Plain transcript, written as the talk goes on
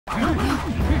这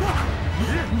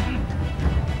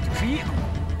是叶公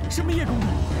公，什么叶公公？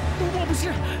我不是。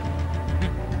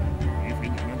于妃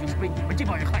娘娘就是被你们这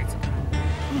帮人害死的。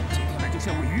今天来就是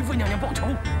要为于妃娘娘报仇。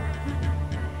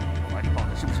怀里抱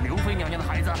的是不是刘妃娘娘的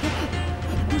孩子？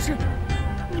不是。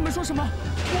你们说什么？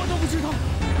我都不知道。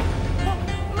啊，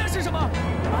那是什么？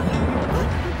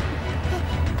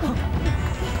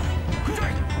快追！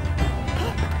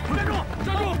站住！站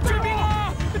住！救命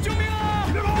啊！救命啊！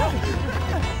别跑！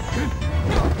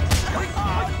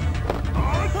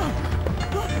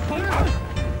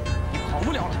你跑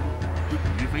不了了！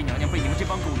于妃娘娘被你们这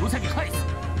帮狗奴才给害死。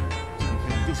今天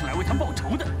我们就是来为她报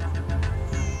仇的。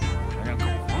我要让狗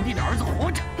皇帝的儿子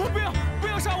活着！不要！不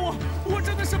要杀我！我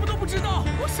真的什么都不知道！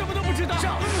我什么都不知道！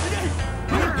上！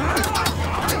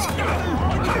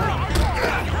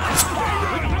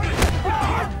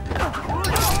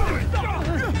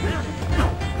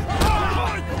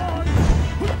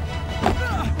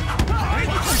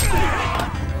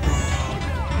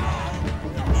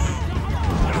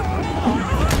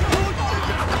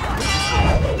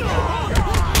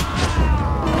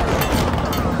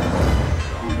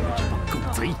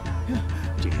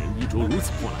如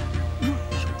此破烂，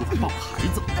手中还抱个孩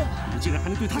子，你们竟然还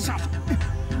能对他下手！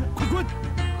快滚！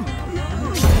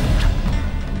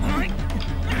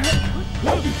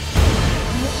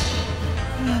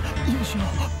英雄，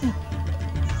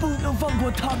不能放过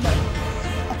他们！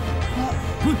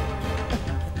滚！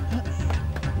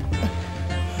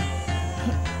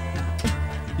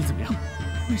你怎么样？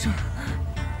没事。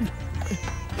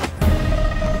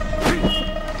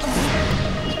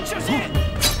小心！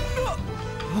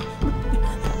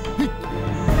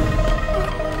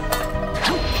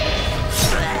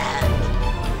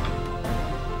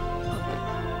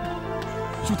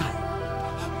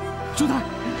朱太，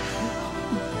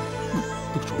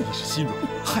都说你是心软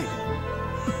害人，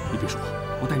你别说话，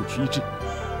我带你去医治。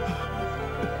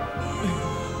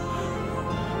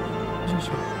英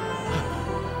雄，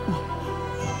我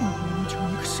能求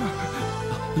你个事儿。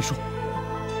你说。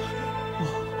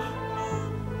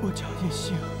我叫叶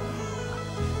星。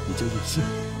你叫叶星，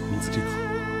名字真好。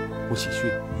我姓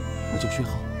薛，我叫薛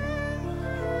浩。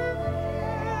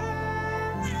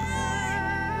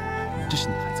这是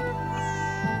你孩子吗？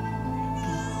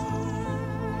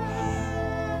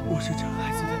我是这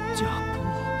孩子的家仆。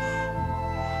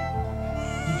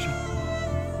英雄，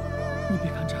你别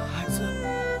看这孩子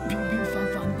平平凡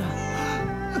凡的，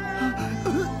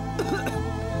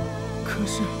可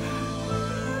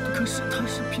是他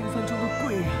是平凡中的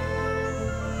贵人。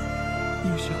英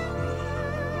雄，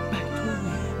拜托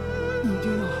你一定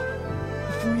要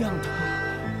抚养他，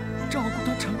照顾他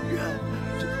成人。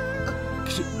可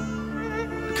是我，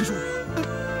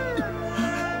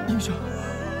英雄。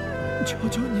求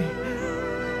求你，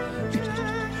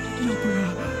要不然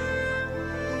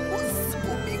我死不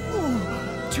瞑目！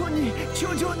求你，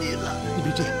求求你了！你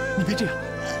别这样，你别这样，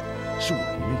是我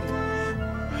连累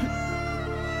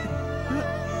你，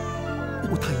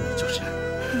我答应你就是。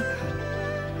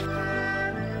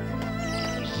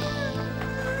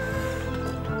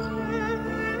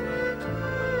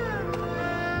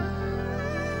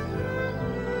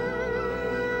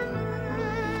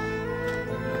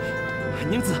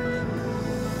娘子。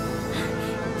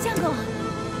相公，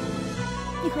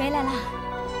你回来了，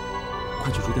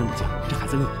快去煮点米浆，这孩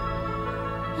子饿了。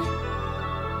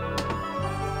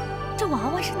这娃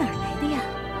娃是哪儿来的呀？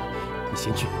你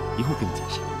先去，一会儿跟你解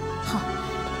释。好，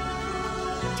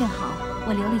正好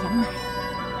我留了羊奶，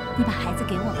你把孩子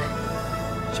给我吧。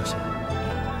小心，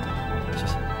小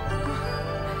心。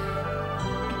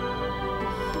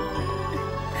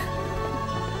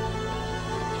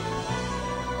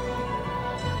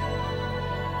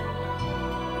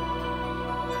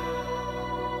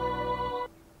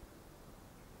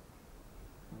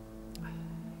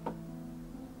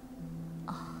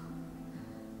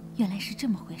原来是这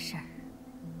么回事儿。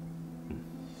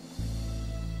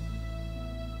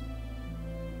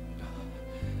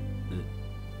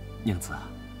娘子，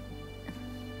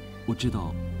我知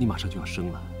道你马上就要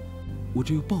生了，我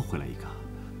这又抱回来一个，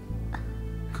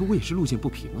可我也是路见不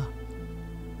平啊。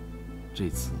这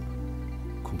次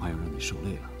恐怕要让你受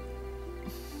累了。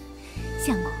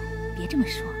相公，别这么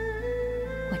说，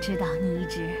我知道你一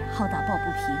直好打抱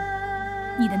不平，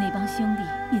你的那帮兄弟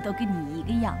也都跟你一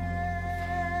个样。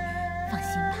放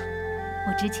心吧，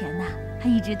我之前呢还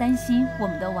一直担心我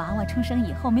们的娃娃出生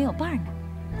以后没有伴呢，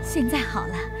现在好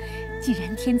了，既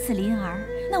然天赐麟儿，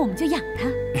那我们就养他。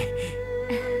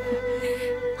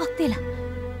哦，对了，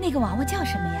那个娃娃叫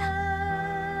什么呀？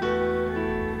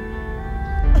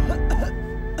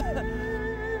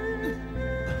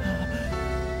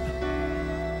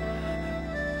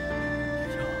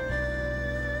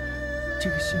这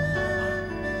个信物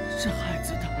是孩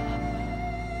子的。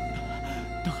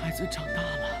等孩子长大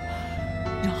了，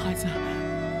让孩子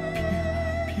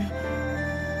凭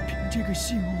这个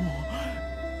信物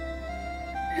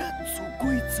认祖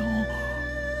归宗。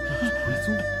认祖归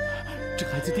宗？这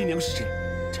孩子爹娘是谁？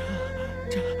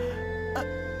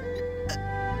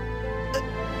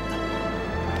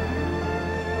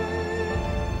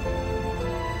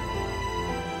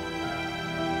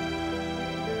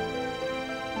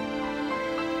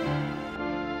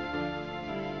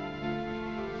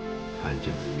看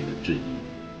见里面的质疑，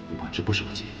我把这不少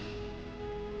见。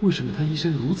为什么他衣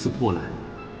衫如此破烂，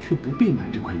却不便买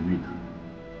这块玉呢？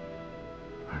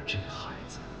而这个孩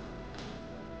子，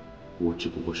我只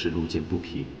不过是路见不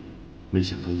平，没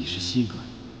想到一时心软，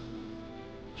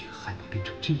却还能变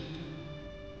成这样。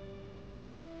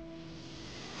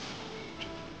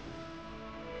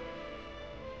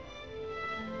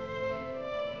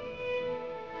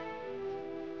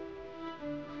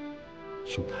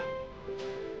兄台，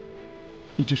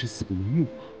你这是死不瞑目吗？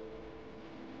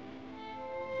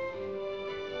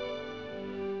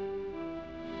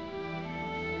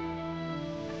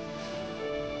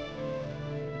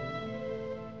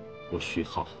我薛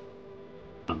浩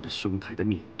当着兄台的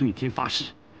面对天发誓，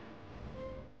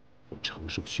我承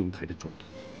受兄台的重任，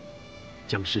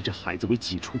将视这孩子为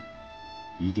己出，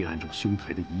一定按照兄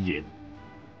台的遗言，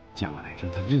将来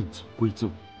让他认祖归宗。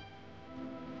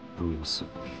如有所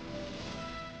念，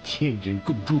天人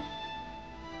共诛。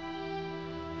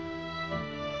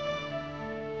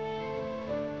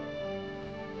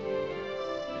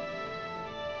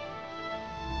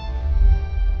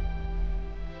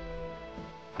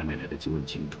还没来得及问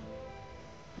清楚，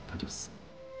他就死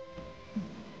了。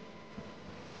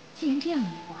既然这样的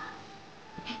话，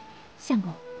相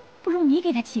公，不如你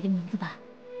给他起个名字吧。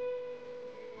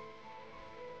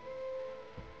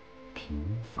平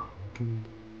房中的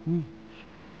贵人，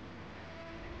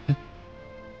哎，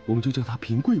我们就叫他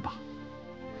平贵吧。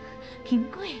平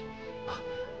贵。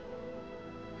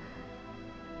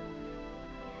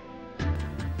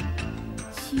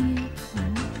薛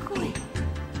平贵。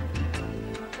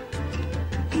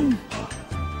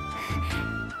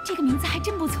这个名字还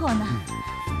真不错呢。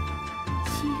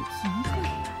薛平贵。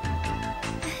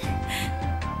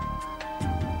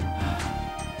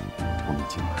我们已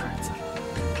经有儿子了，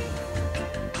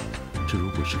这如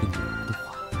果是个女儿的话，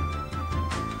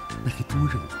那该多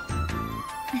热闹！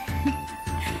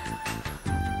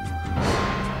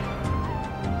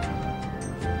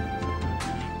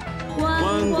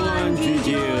关关雎鸠，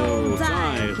在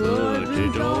河之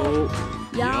洲。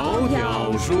窈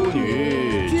窕淑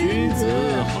女，君子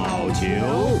好逑。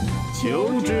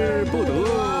求之不得，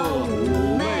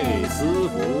寤寐思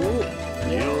服。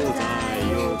悠哉，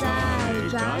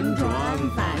辗转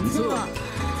反侧，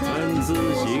参差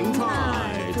荇菜，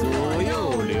左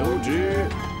右流之。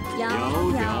窈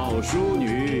窕淑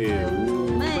女，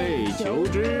寤寐求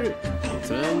之。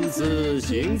参差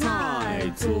荇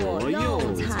菜，左右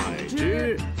采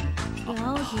之。窈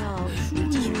窕淑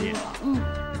女，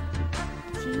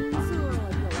琴瑟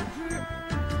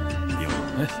友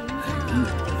之。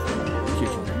谢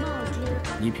兄弟，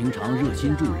你平常热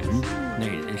心助人，那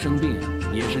人生病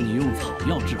也是你用草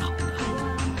药治好的。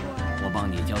我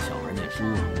帮你教小孩念书，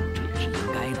这也是应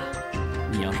该的。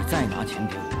你要是再拿钱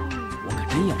给我，我可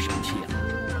真要生气了。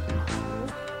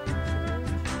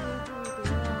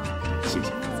谢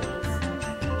谢。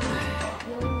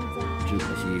只可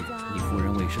惜你夫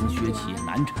人为生薛琪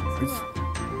难产而死，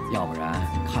要不然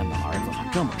看到儿子还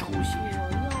这么出息，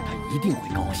她一定会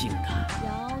高兴的。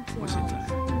我现在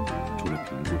除了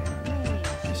平贵，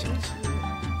还想起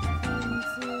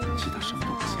其他什么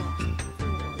都不想。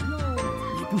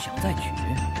你不想再娶，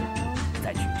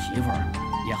再娶个媳妇儿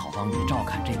也好帮你照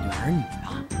看这对儿女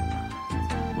啊。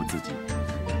我自己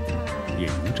也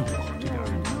能照顾好这对儿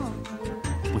女。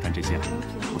不谈这些了，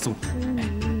我送你。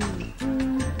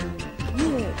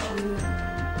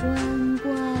关关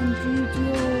雎鸠，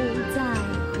在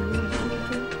河之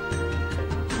洲。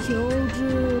求之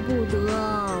不得，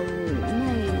寤寐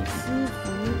思服。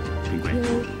平贵，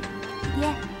爹，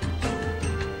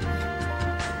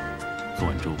喝碗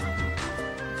粥吧。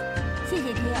谢谢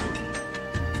爹。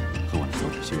喝完了早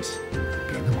点休息，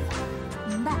别那么晚。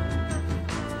明白。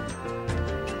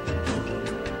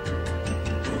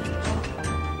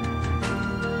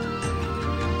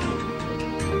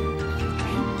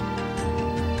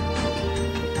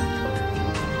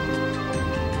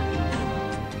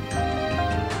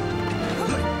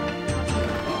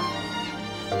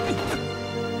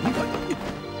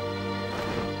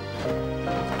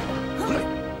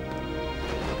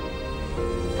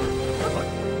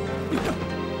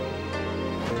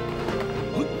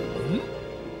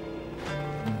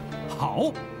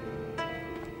走。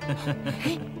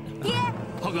爹，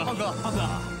浩哥，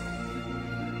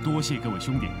多谢各位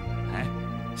兄弟。哎，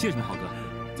谢什么，浩哥？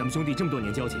咱们兄弟这么多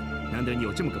年交情，难得你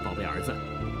有这么个宝贝儿子，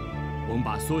我们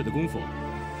把所有的功夫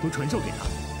都传授给他，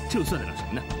这算得了什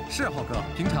么呢？是浩哥，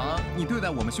平常你对待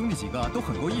我们兄弟几个都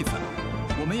很够意思，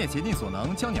我们也竭尽所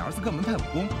能教你儿子各门派武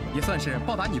功，也算是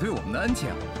报答你对我们的恩情。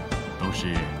都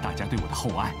是大家对我的厚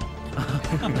爱。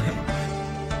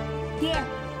爹，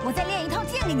我再练一套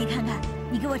剑给你看看，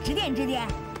你给我指点指点。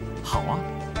好啊。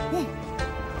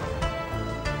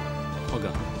浩哥，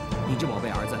你这宝贝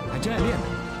儿子还真爱练呢，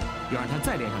要让他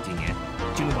再练上几年，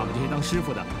就能把我们这些当师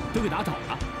傅的都给打倒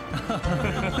了。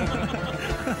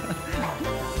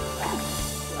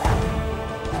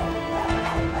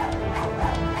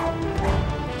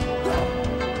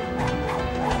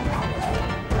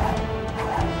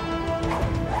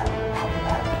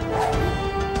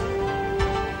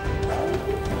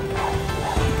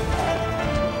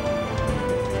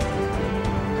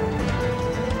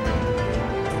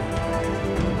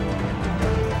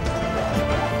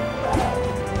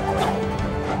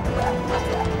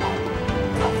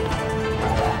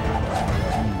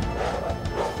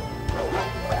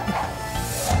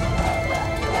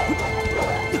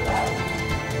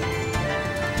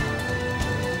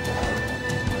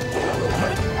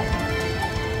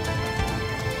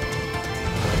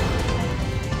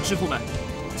师傅们，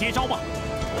接招吧！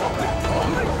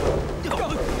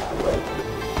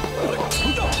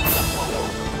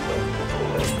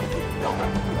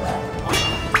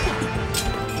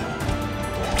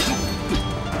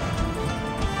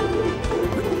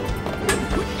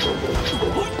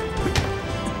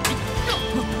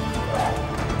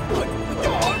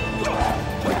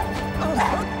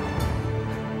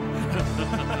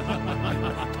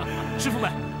师傅们，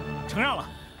承让了。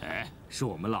哎，是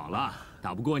我们老了。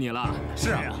打不过你了。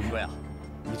是啊，平贵啊，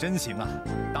你真行啊！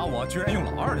打我居然用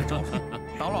老二的招数，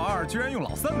打老二居然用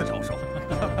老三的招数。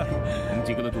我们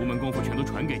几个的独门功夫全都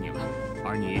传给你了，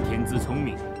而你天资聪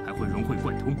明，还会融会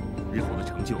贯通，日后的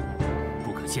成就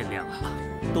不可限量啊！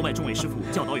都拜众位师傅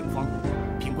教导有方，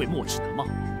平贵没齿难忘。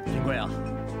平贵啊，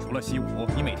除了习武，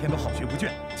你每天都好学不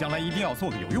倦，将来一定要做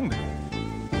个有用的人。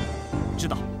知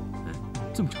道。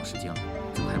这么长时间了，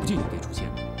怎么还不见你爹出现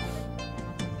呢？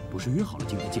不是约好了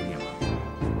今天见面吗？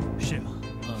是吗？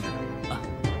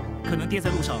可能爹在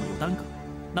路上有耽搁。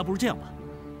那不如这样吧，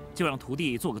就让徒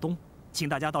弟做个东，请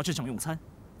大家到镇上用餐，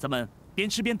咱们边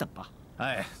吃边等吧。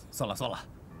哎，算了，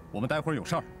我们待会儿有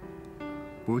事儿。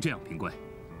不如这样，平贵，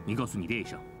你告诉你爹一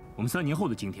声，我们3年后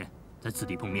的今天在此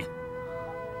地碰面。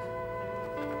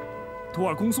徒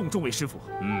儿恭送众位师傅。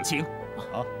请。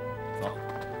好，走。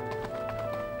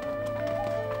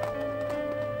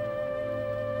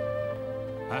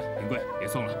哎，平贵，别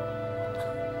送了，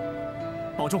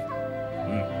保重。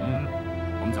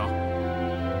我们走。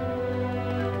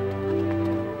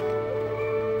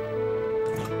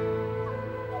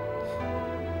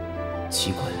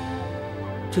奇怪，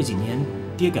这几年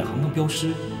爹改行当镖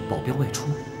师，保镖外出，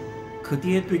可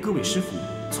爹对各位师傅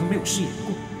从没有失言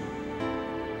过。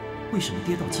为什么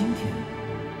爹到今天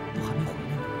都还没回来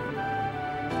呢？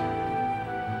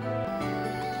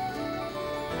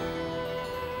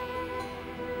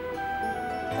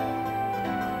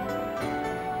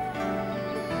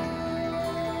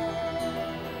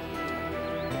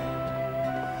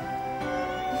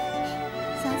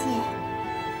小姐，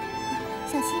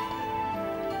小心。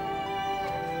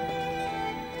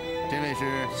这位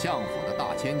是相府的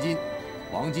大千金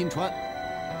王金川，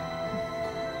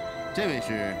这位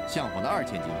是相府的2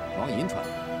千金王银川，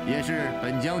也是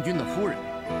本将军的夫人。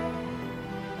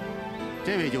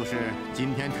这位就是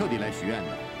今天特地来许愿的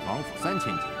王府3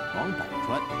千金王宝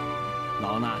钏。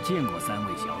老衲见过3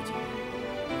位小姐。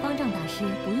方丈大师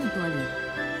不用多礼。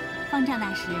方丈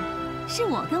大师，是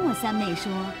我跟我3妹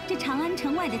说，这长安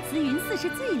城外的慈云寺是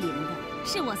最灵的，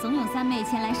是我怂恿3妹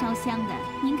前来烧香的，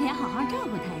您可要好好照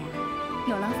顾她呀。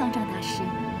有劳方丈大师。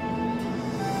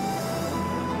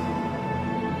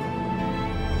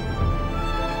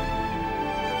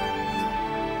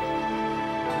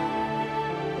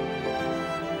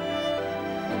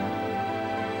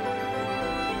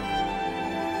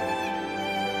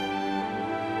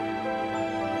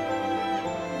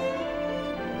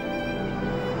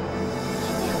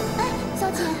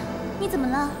小姐，你怎么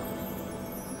了？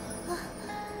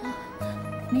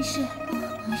没事，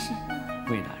没事。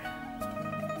魏大人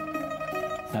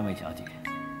，3位小姐，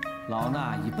老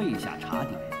衲已备下茶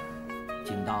点，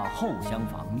请到后厢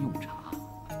房用茶。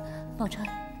宝钏，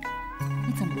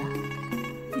你怎么了？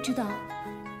不知道，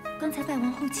刚才拜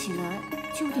完后起来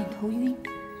就有点头晕。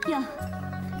呀，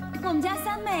我们家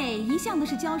三妹一向都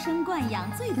是娇生惯养，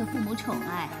最得父母宠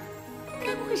爱。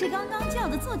该不会是刚刚叫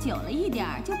的坐久了一点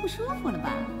就不舒服了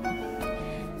吧？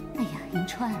哎呀，银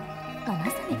川，老拿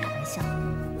三妹开玩笑。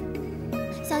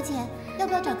小姐，要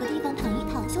不要找个地方躺一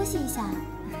躺，休息一下？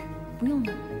不用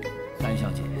了。三小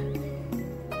姐，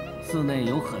寺内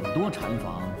有很多禅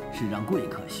房是让贵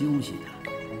客休息的，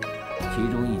其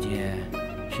中一间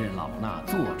是老衲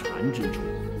坐禅之处，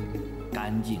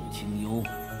干净清幽。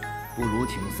不如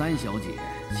请三小姐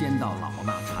先到老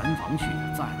衲禅房去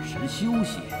暂时休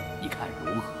息，你看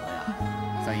如何呀？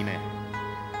三姨妹，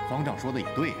方丈说的也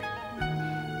对。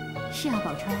是啊，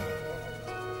宝钏，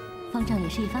方丈也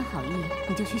是一番好意，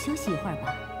你就去休息一会儿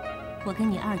吧。我跟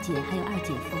你二姐还有二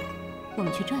姐夫，我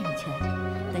们去转一圈，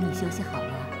等你休息好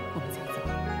了，我们再走。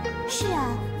是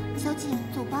啊，小姐，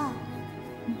走吧。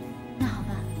那好吧。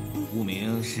无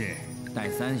名是带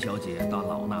三小姐到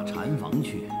老衲禅房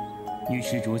去。女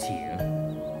施主请。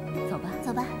走吧，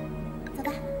走吧，走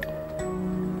吧。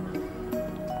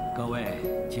各位，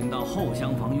请到后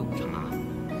厢房用茶。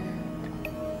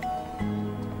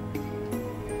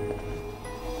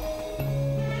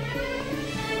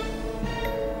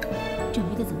准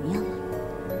备的怎么样了？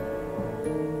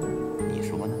你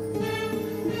说呢？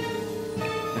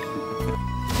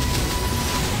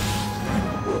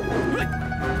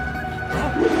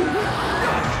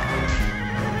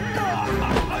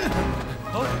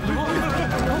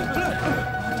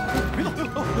别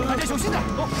动，大家小心点！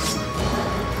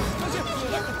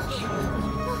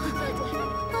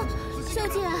小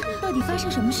姐，到底发生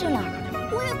什么事了？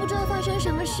我也不知道发生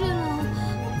什么事了。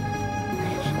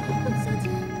小姐，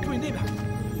注意那边。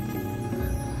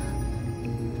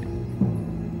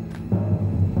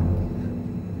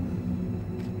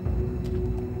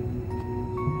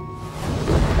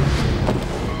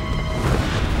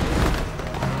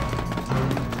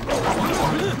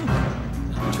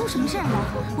出什么事儿了？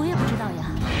我也不知道呀。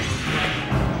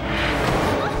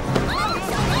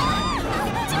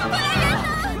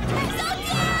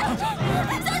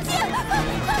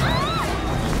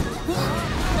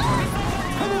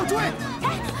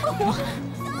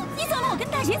你走了，我跟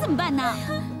大姐怎么办呢？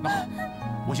那好，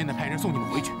我现在派人送你们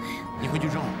回去。你回去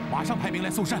之后，马上派兵来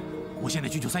搜山。我现在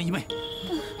去救三姨妹。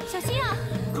小心啊！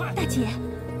快，大姐，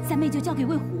三妹就交给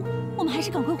魏虎，我们还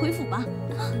是赶快回府吧。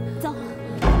走！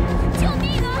救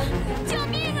命啊！救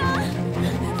命啊！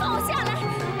放我下来！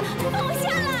放我下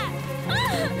来！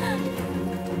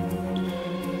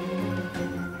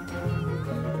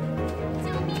救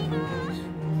命啊！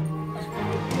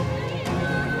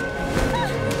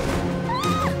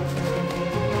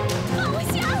放我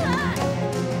下来！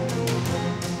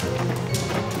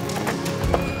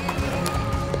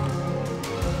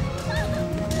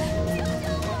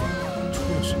出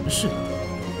了什么事？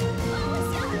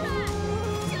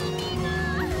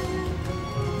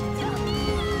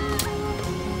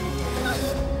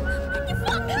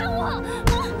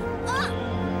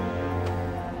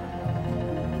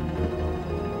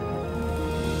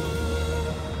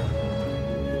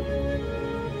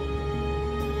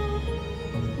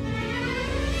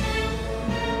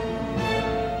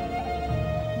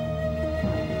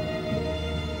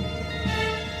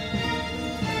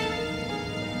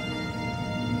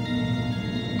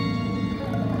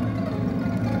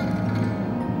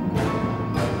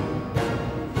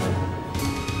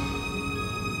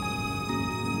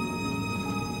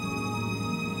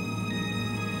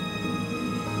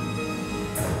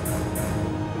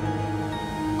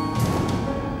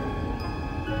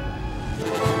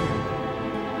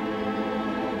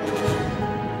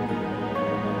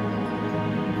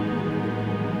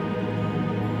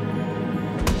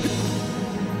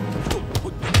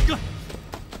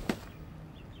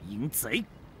贼！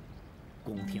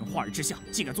光天化日之下，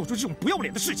竟敢做出这种不要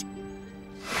脸的事情！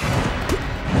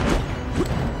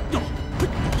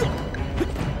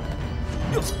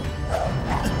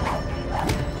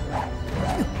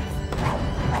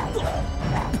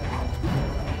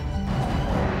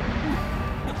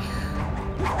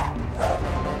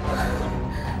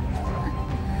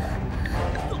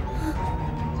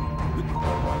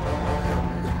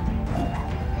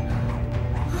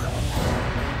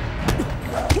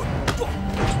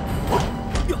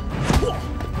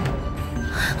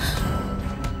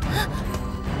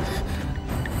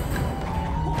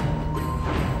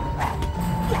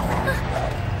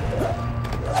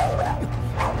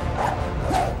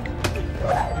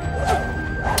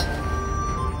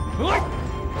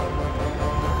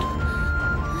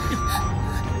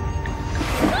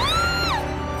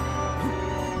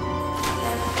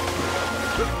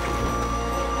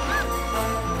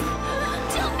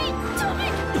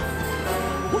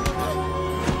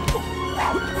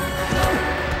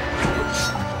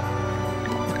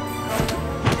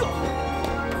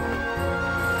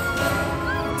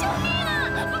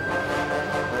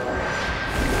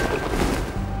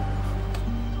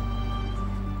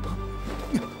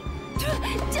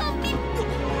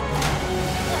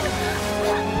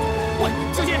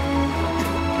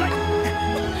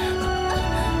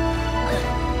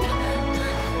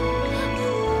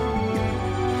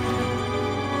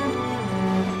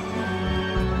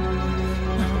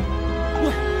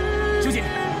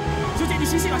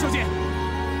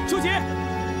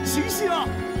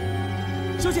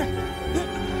小姐，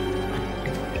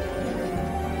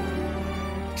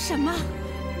什么？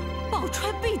宝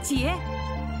钏被劫？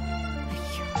哎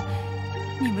呀，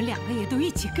你们两个也都一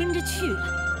起跟着去了，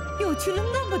又去了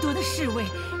那么多的侍卫，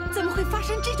怎么会发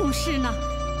生这种事呢？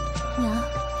娘，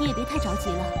你也别太着急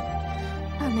了，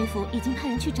二妹夫已经派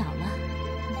人去找了。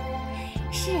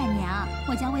是啊，娘，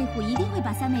我家魏虎一定会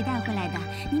把三妹带回来的，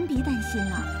您别担心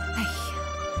了。哎呀，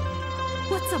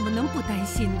我怎么能不担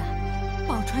心呢？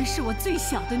宝钏是我最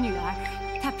小的女儿，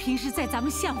她平时在咱们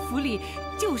相府里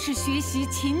就是学习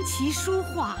琴棋书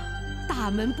画，大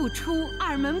门不出，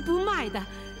二门不迈的。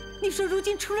你说如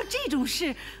今出了这种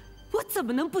事，我怎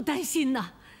么能不担心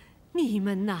呢？你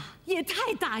们呐，也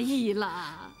太大意了。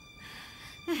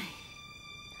哎，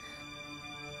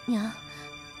娘，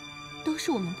都是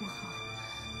我们不好。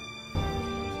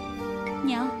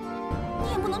娘，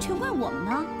你也不能全怪我们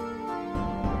呢。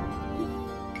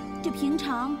这平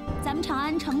常咱们长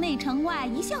安城内城外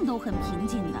一向都很平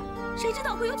静的，谁知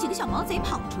道会有几个小毛贼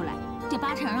跑出来？这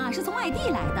八成啊是从外地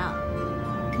来的，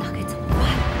那该怎么办？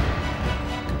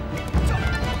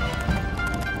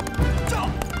站！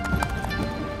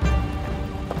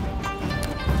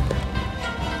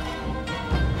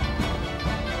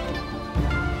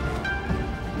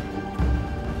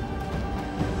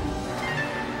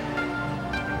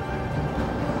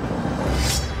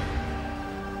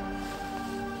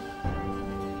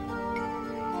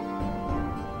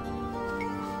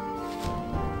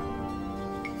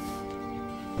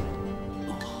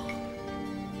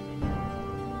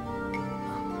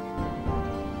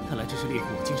这是猎户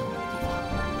经常来的地方，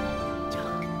家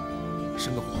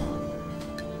生个火。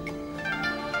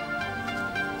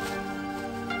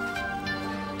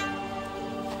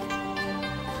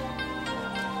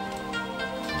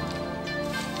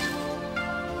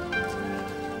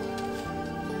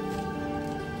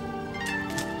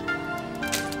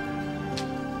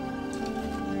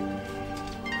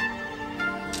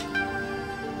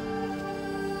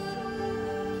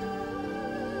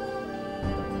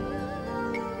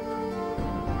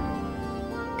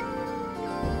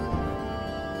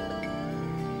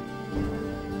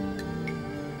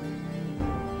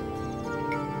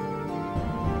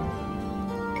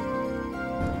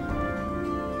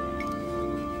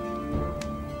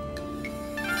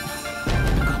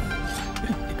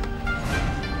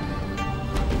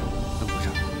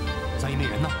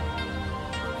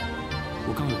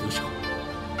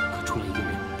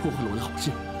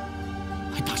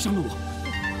伤了我！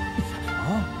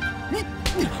啊！你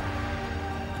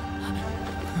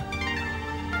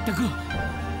大哥，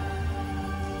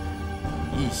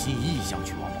一心一意想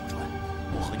娶王宝钏，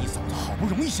我和你嫂子好不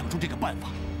容易想出这个办法，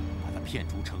把她骗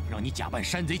出城，让你假扮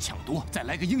山贼抢夺，再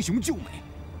来个英雄救美。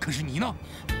可是你呢？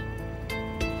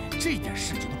这点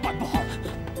事情都办不好。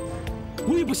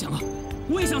我也不想啊，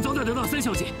我也想早点得到三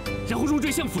小姐，然后入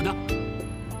赘相府的。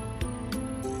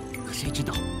可谁知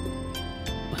道？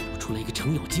 出来一个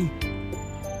程咬金，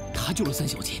他救了三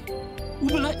小姐。我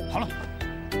本来好了，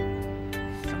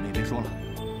什么也别说了。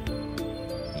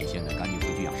你现在赶紧回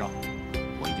去养伤，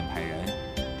我已经派人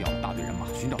调了大队人马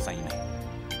寻找三姨妹。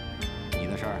你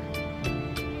的事儿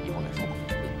以后再说吧。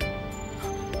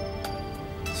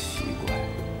奇怪，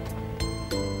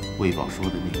魏宝说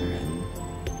的那个人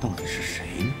到底是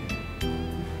谁呢？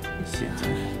现在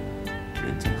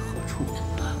人在何处？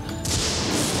 大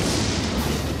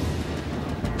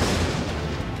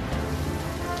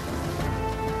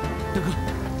哥，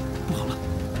不好了，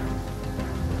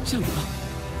下雨了，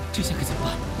这下该怎么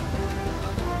办？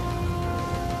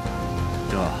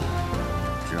这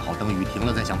只好等雨停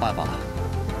了再想办法了。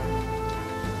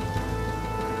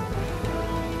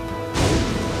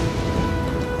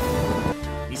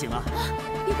你醒了？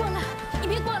别过来！你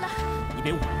别过来！你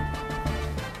别误会，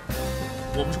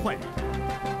我不是坏人。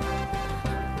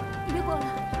你别过来！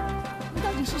你到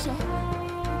底是谁？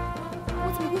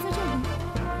我怎么会在这里？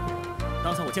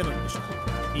 刚才我见到你的时候，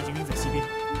你已经晕在溪边。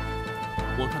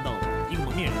我看到一个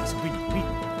蒙面人想对你不利，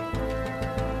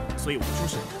所以我就出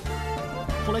手。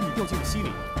后来你掉进了溪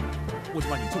里，我就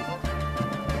把你救过来。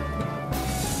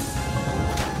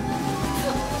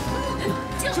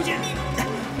书记，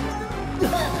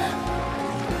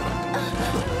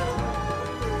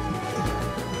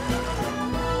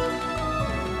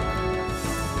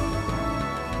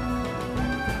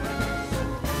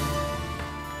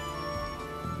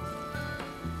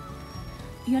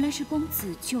原来是公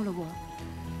子救了我，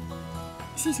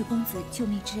谢谢公子救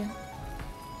命之恩。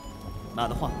妈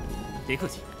的话，别客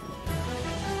气。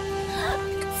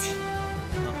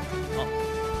好，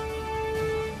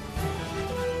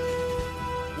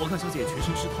我看小姐全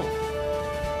身湿透，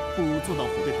不如坐到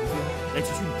虎队旁边来取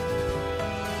取暖。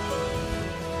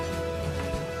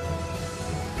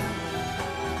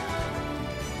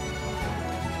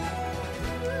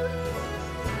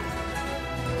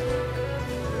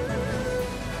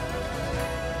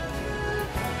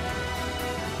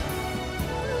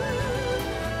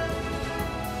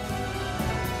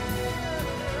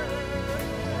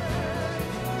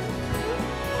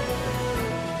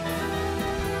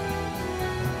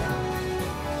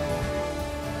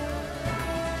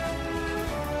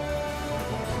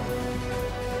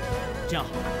这样好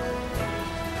了，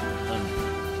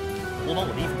我把我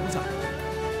的衣服脱下来，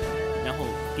然后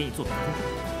给你做屏风，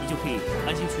你就可以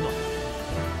安心取暖了。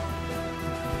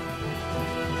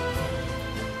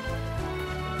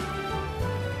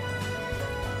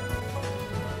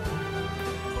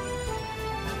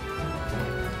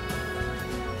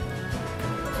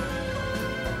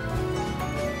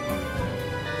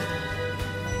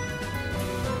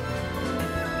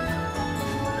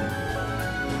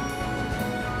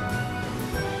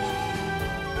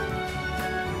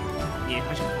 你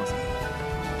还是很放心，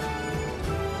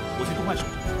我去东莞守着。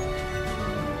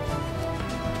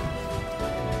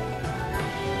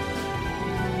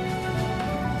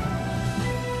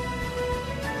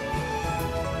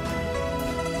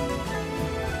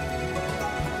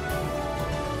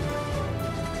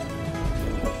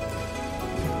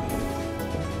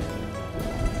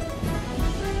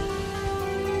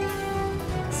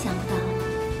想不到，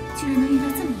居然能遇到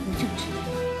这么一个正直人，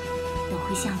都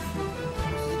会相府。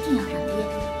 一定要让爹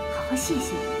好好谢谢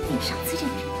并赏赐这个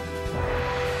人。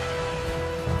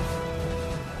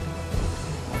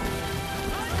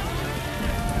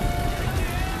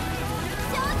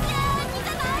小姐，你在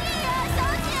哪里呀？小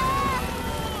姐！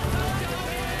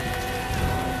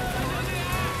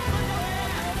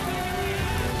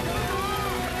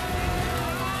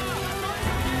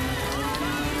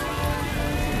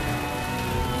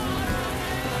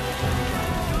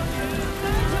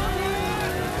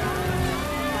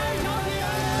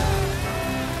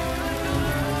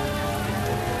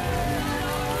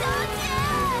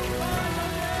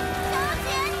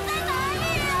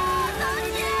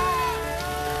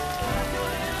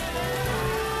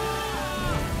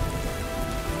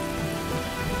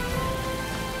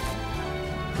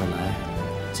本来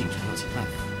进城要请大夫，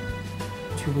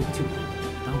却为了救人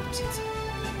耽误了现在。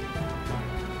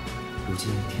如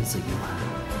今天色已晚，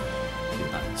有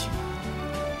大人情。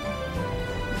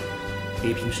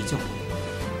爹平时教我，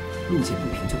路见不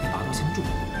平就该拔刀相助。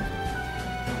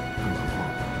更何况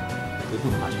我不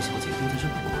能把这个小姐丢在这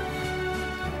不管。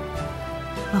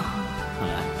看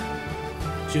来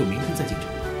只有明天再进城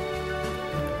了。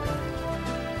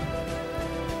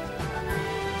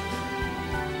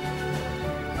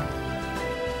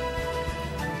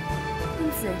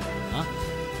 啊，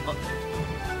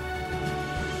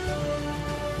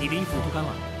你的衣服脱干了。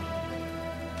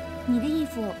你的衣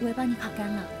服我也帮你烤干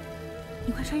了，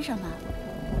你快穿上吧。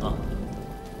啊。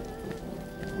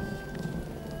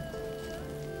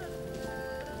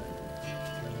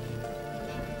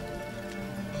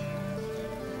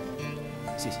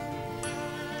谢谢。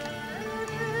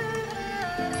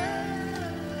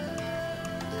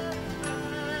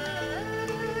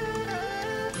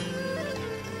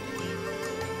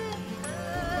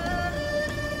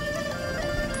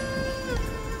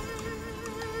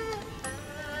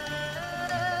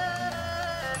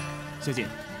 小姐，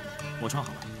我穿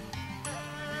好了。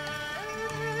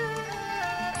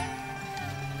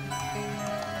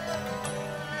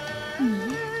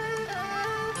你，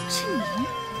是你？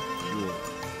我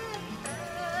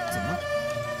怎么了？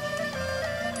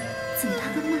怎么他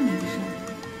跟梦里的人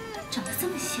长得这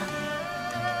么像？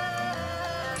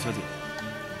小姐，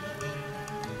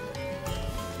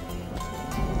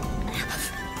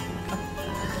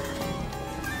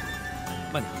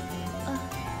慢点。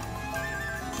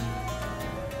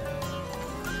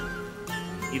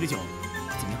 你的脚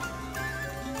怎么样？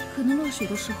可能落水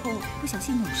的时候不小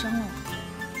心扭伤了。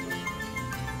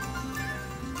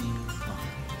啊，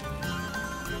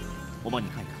我帮你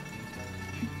看一看。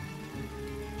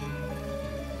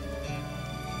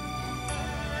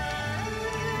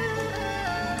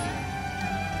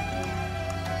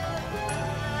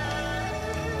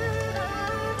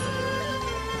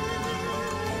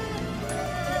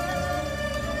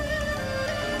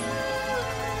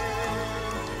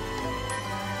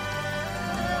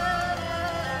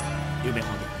有没有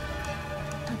好点？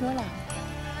好多了。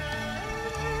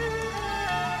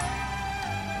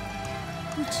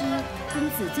不知公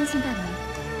子尊姓大名？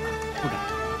不敢。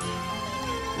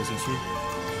我姓薛，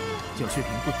叫薛平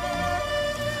贵。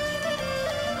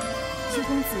薛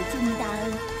公子救命大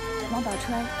恩，王宝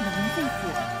钏永铭肺腑。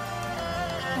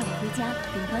待我回家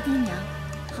禀告爹娘，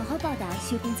好好报答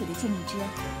薛公子的救命之恩。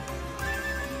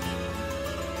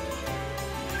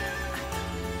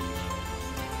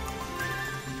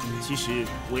 其实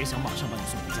我也想马上把你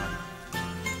送回家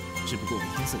里，只不过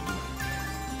天色已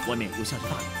晚，外面又下着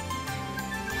大雨。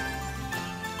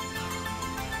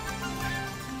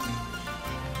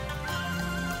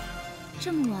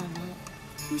这么晚了，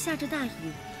又下着大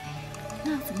雨，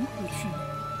那要怎么回去呢？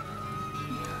哎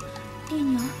呀，爹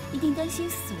娘一定担心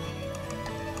死我。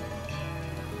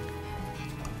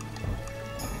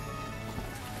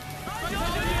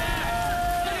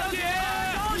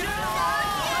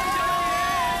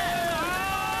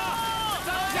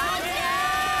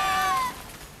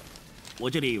我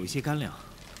这里有一些干粮，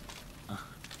啊，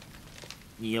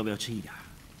你要不要吃一点？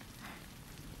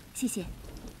谢谢。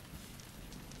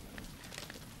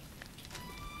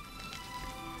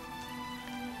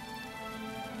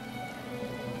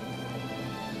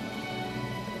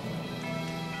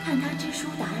看他知书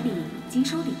达理，谨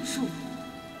守礼数，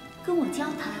跟我交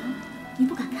谈，你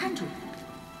不敢看着我，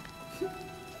哼，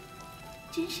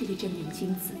真是个正人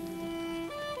君子。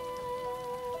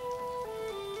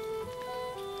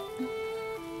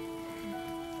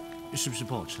是不是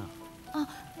不好吃啊？哦，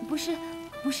不是，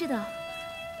不是的，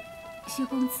薛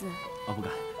公子。啊，不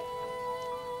敢。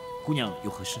姑娘有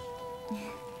何事？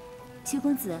薛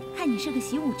公子，看你是个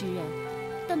习武之人，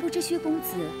但不知薛公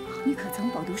子，你可曾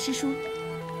饱读诗书？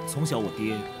从小我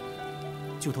爹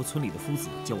就托村里的夫子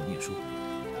教我念书。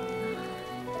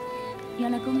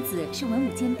原来公子是文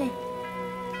武兼备。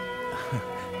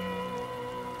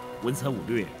文才武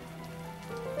略，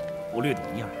我略懂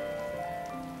一二，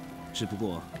只不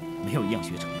过没有一样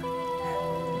学成的。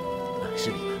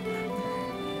是你吧？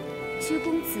薛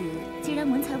公子既然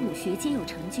文才武学皆有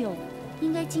成就，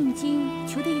应该进京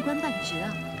求得一官半职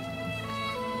啊。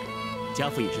家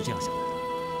父也是这样想的。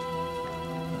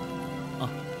啊，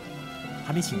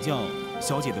还没请教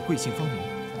小姐的贵姓芳名？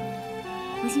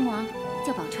我姓王，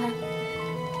叫宝钏，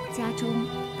家中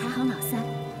排行老三。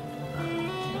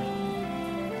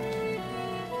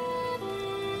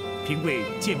平贵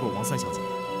见过王三小姐。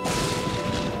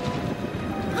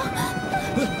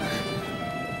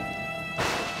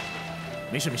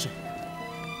没事没事，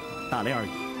打雷而已，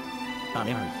打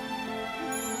雷而已。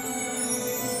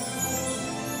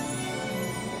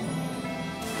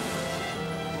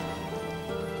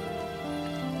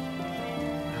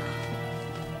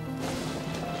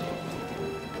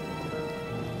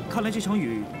看来这场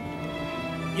雨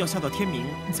要下到天明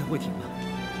才会停了。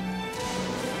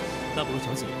那不如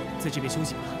小姐在这边休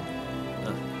息吧。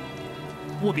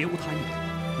我别无他意，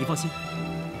你放心，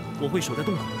我会守在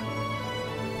洞口的。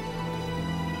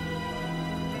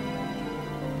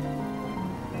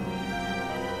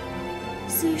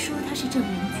虽说他是正人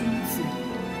君子，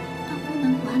但孤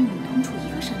男寡女同处一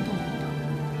个山洞里头，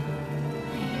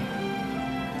哎呀，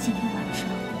今天晚上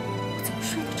我怎么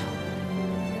睡得着？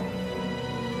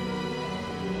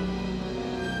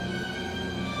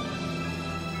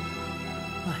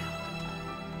哎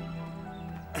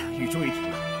呀，雨终于停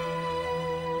了。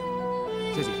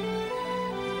小姐，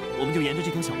我们就沿着这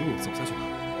条小路走下去吧。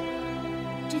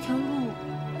这条路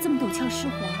这么陡峭湿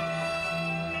滑，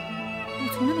我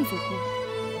从来没走过。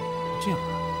这样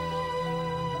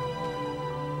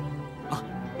啊，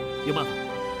有办法。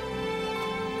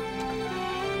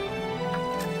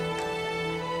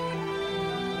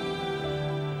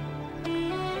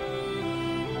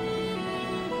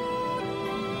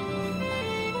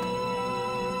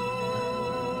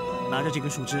拿着这根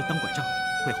树枝当拐杖，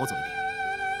会好走一点。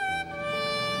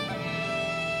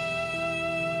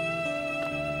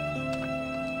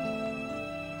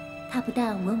他不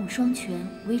但文武双全，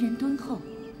为人敦厚。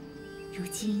如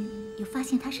今又发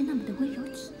现他是那么的温柔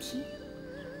体贴，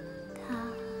他……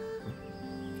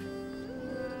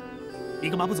你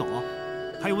干嘛不走啊？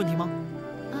还有问题吗？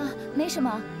啊，没什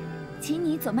么，请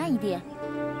你走慢一点。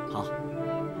好。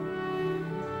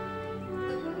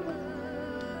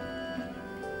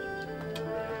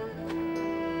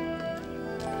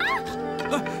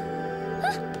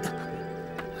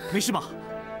没事吧？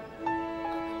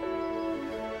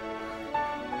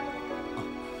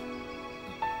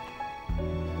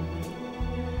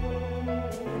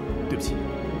对不起，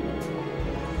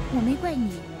我没怪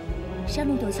你。山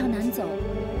路陡峭难走，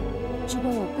只怪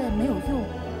我笨没有用，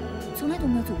从来都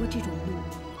没有走过这种路。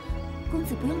公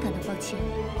子不用感到抱歉。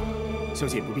小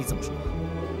姐不必这么说，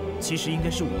其实应该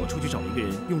是我出去找一个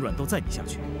人用软刀载你下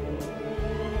去，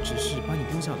只是把你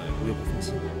丢下来，我又不放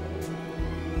心。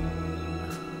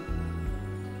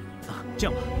这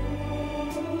样吧，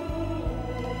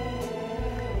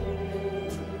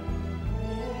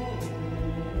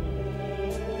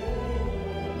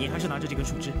你还是拿着这根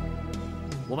树枝，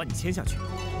我把你牵下去，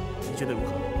你觉得如何？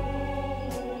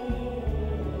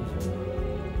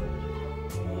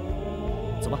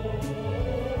走吧。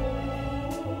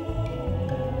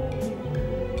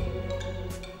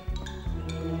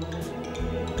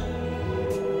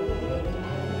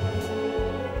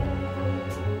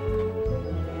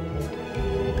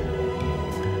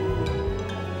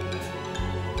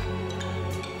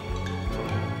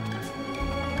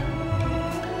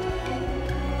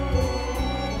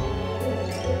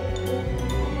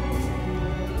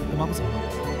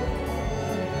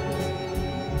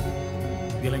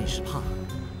原来你是怕，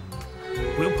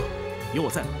不用怕，有我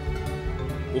在，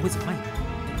我会走慢一点。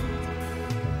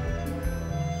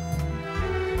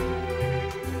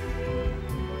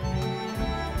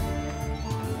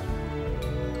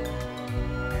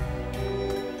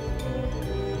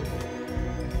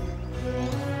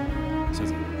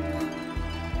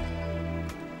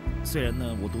虽然呢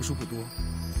我读书不多，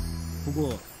不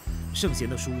过圣贤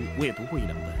的书我也读过1、2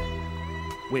本，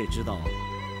我也知道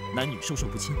男女授受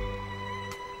不亲。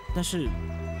但是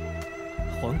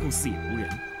环顾四野无人，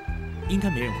应该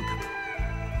没人会看到。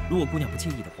如果姑娘不介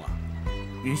意的话，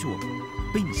允许我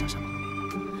背你下山吧。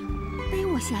背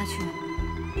我下去？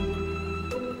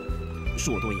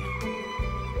恕我多言。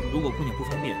如果姑娘不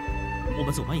方便，我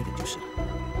们走慢一点就是了。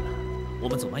我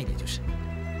们走慢一点就是。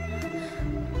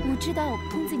我知道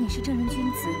公子你是正人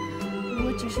君子，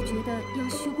我只是觉得要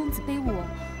薛公子背我，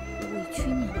委屈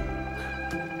你了。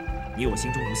你我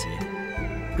心中无邪，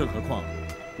更何况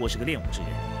我是个练武之人，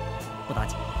不打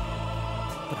紧，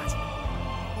不打紧。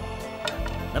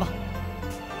来吧。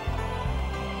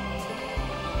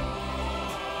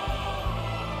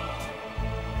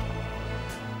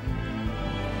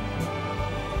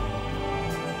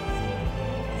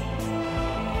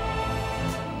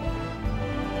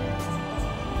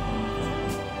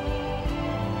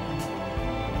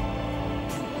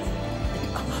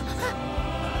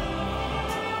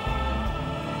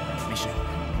没事。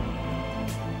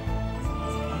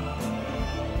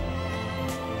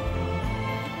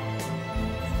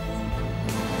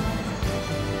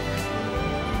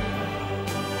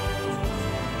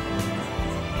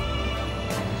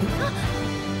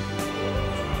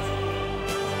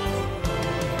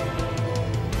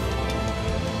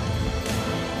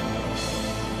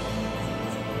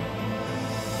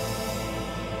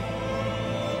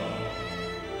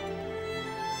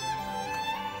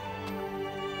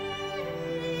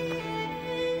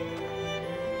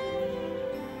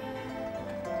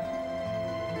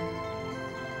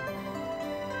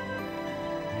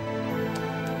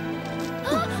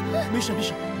没事没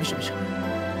事没事没事没事没事。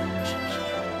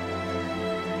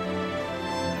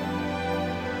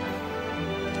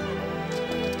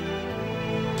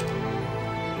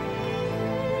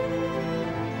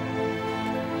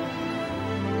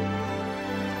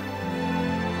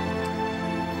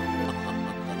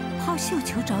抛绣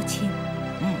球招亲。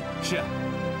是啊，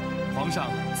皇上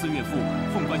赐岳父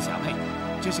凤冠霞帔，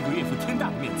这是给岳父天大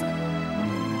的面子。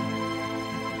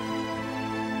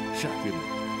是啊，岳母。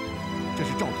这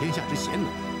是赵天下之贤能，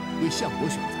为相国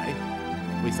选才，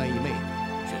为三姨妹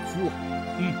选夫啊。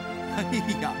哎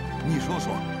呀，你说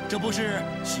说，这不是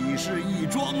喜事一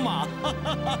桩吗？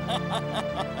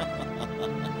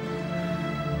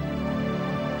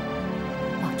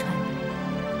宝钏，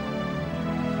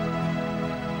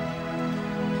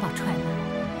宝钏啊，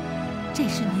这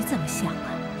事你怎么想啊？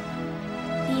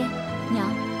爹娘，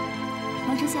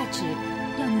皇上下旨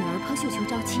要女儿抛绣球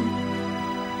招亲，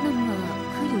那么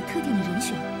可有特定的人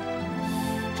选？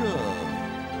这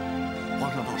皇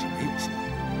上倒是没有说。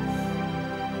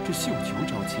这绣球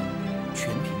招亲，全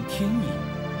凭天意，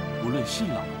无论是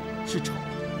老是丑，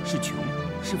是穷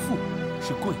是富，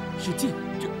是贵是贱，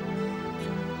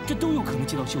这都有可能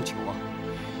接到绣球啊。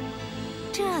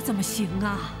这怎么行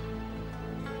啊？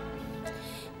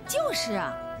就是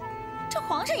啊，这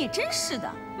皇上也真是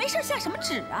的，没事下什么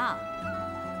旨啊？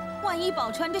万一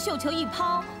宝钏这绣球一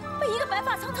抛，被一个白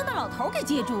发苍苍的老头给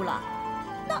接住了，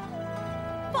那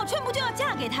宝钏不就要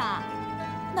嫁给他？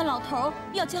那老头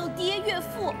要交爹岳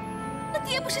父，那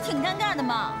爹不是挺尴尬的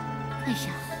吗？哎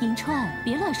呀，迎川，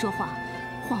别乱说话，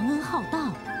皇恩浩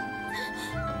荡。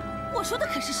我说的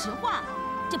可是实话，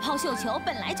这抛绣球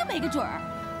本来就没个准儿，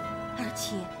而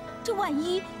且这万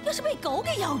一要是被狗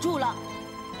给咬住了，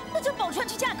那就宝钏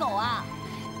去嫁狗啊！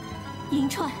迎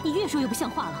川，你越说越不像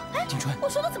话了。哎，迎川，我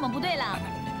说的怎么不对了？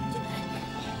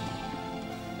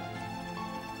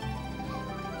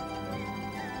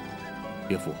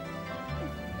岳父，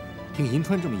听银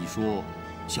川这么一说，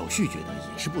小婿觉得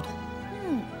也是不同。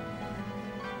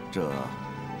这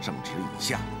正旨已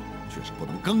下，却是不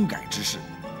能更改之事。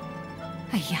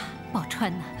哎呀，宝钏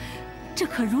呐，这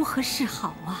可如何是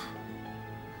好啊？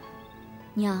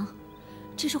娘，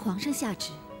这是皇上下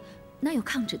旨，哪有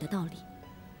抗旨的道理？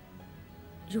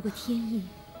如果天意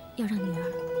要让女儿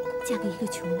嫁给一个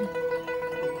穷人，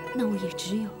那我也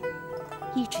只有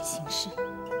依旨行事。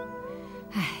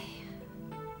哎。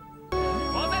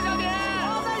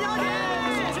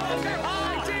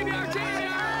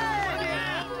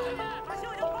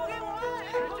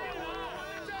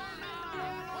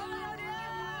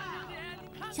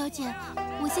小姐，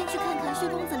我先去看看薛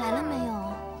公子来了没有。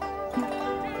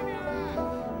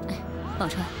哎，宝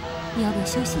钏，你要不要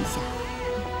休息一下？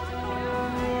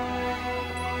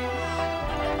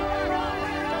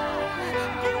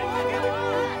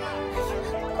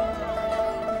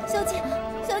小姐，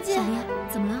小姐，小莲，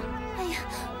怎么了？哎呀，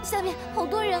下面好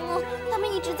多人哦，他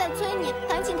们一直在催你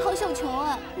赶紧抛绣球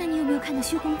啊。那你有没有看到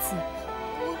薛公子？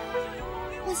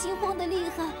我心慌得厉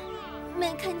害，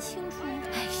没看清楚。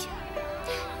哎呀，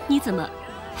你怎么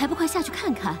还不快下去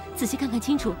看看，仔细看看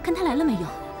清楚，看他来了没有？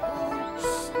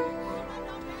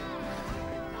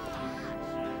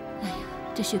哎呀，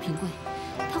这薛平贵，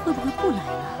他会不会不来呢？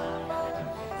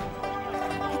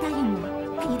他答应我，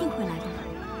他一定会来的。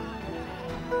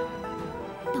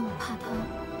但我怕他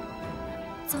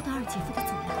遭到二姐夫的阻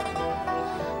拦。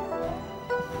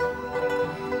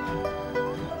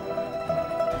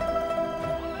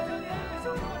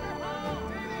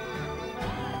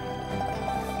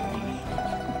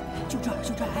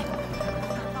 就这，哎，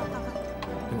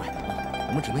另外，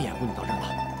我们只能掩护你到这儿了，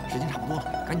时间差不多了，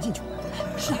赶紧进去。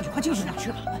是，快进去去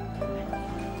吧。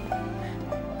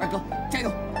二哥，加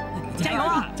油！加油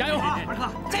啊！加油！二哥，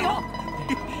加油！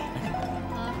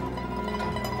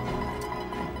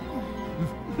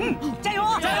加油！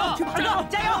加油！二哥，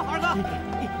加油！二哥。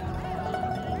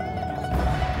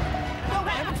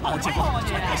好家伙，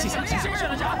谢谢。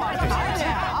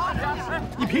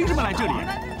你凭什么来这里？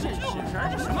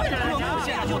 什么人啊？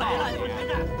现在就来了！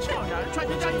就是穿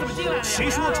成这样，你怎么进来的？谁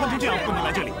说穿成这样不能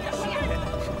来这里？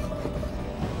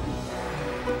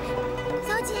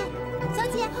小姐，小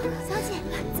姐，小姐，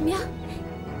怎么样？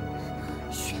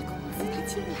薛公子他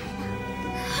进来了，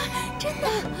真的？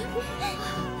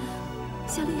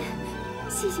小莲，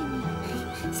谢谢你。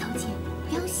小姐，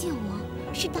不要谢我，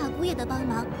是大姑爷的帮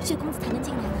忙，薛公子才能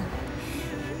进来的。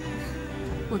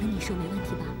我跟你说没问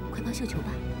题吧？快抛绣球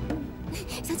吧。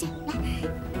 小姐，来！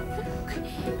喂！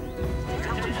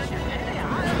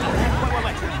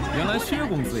原来薛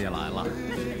公子也来了。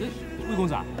魏公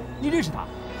子，你认识他？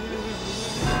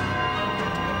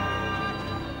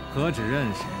何止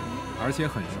认识，而且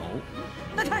很熟。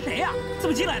那他谁呀？怎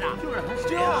么进来的？就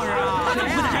是啊！他是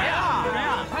谁呀？谁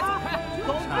呀？快走！快走！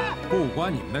不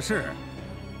关你们的事，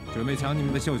准备抢你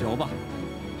们的绣球吧。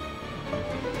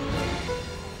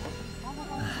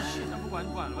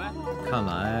 看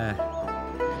来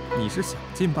你是想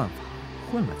尽办法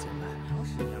混了进来。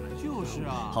就是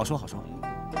啊。好说好说，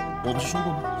我不是说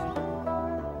过吗？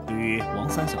对于王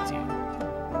三小姐，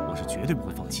我是绝对不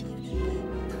会放弃的。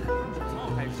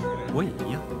我也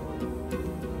一样。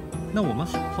那我们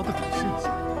好好的比试一下，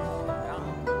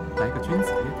来个君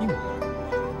子约定吧。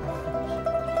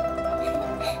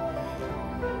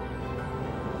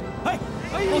哎，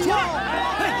宝钏，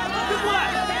哎，别过来！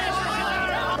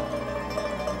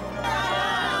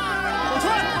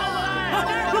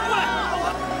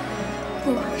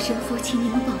 过往的神佛，请你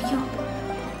们保佑，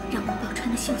让我宝钏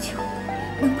的绣球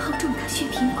能抛中他薛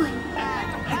平贵。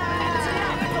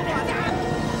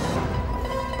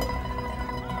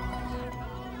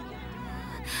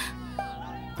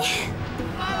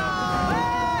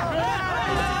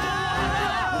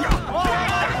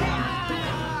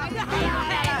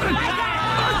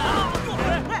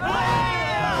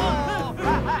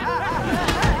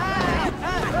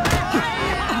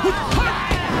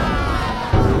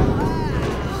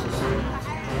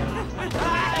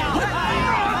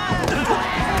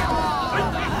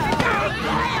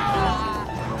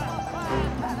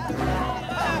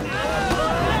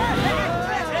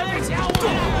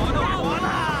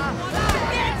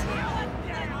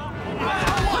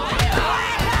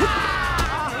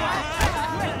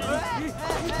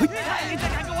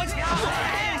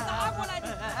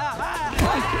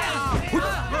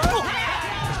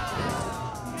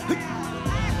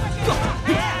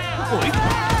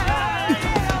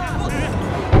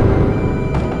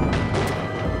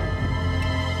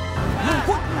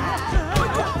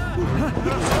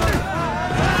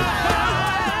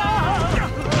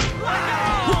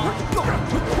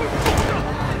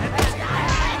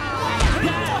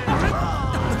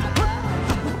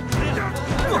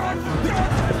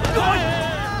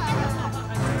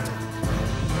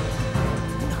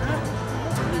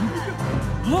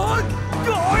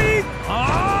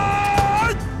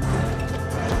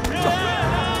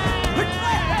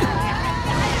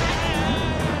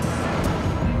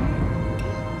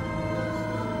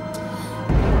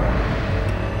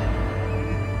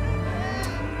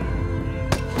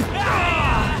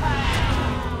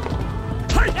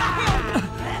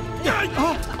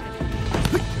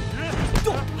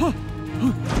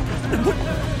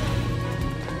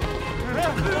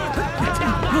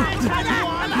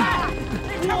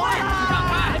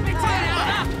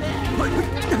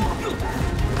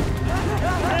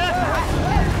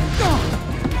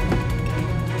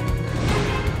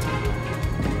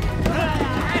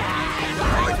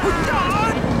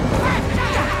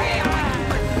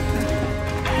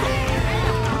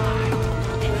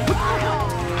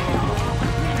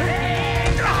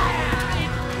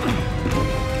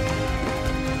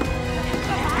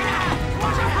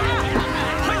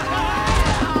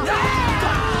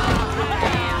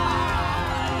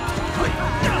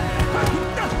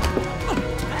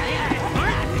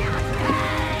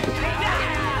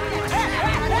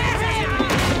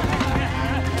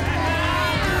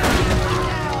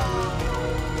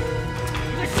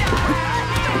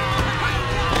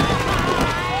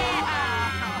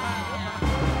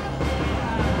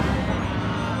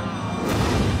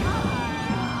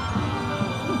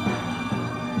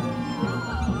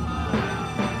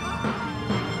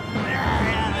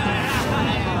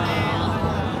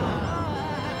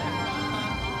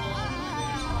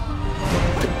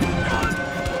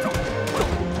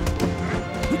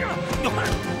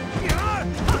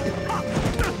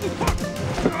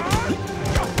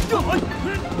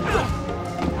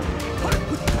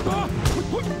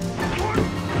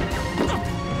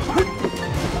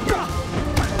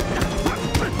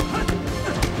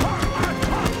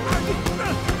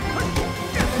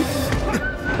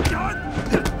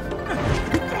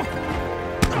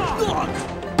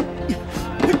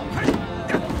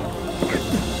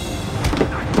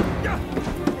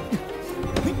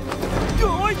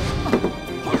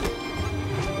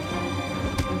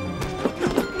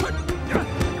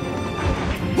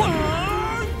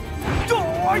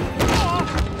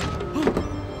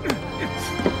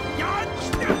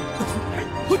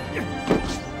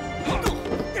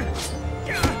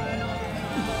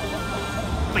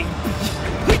卑鄙！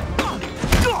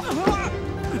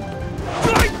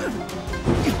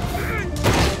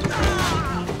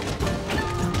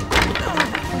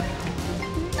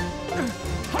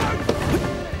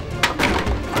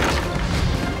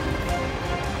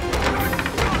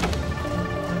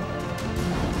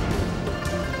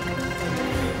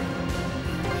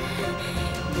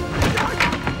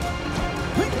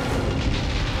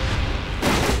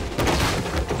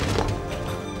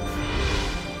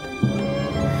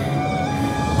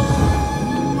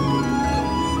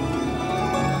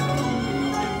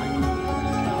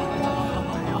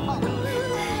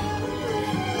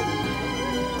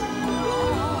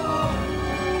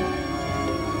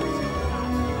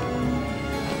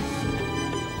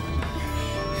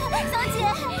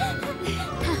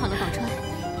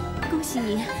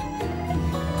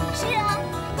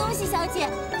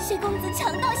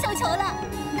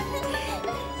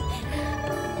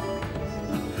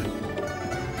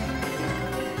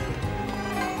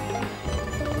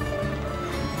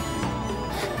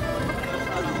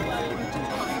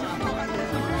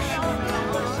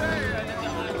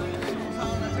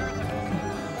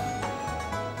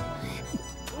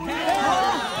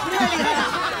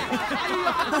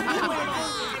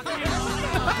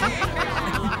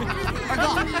二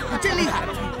哥，你真厉害！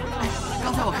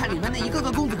刚才我看里面那一个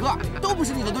个公子哥都不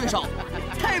是你的对手，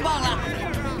太棒了！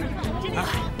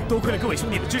多亏了各位兄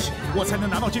弟的支持，我才能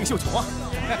拿到这个绣球啊！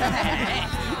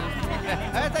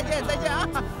哎，再见再见啊！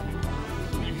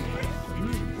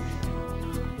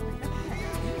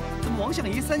怎么王相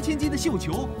爷3000斤的绣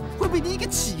球会被你一个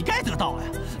乞丐得到呀？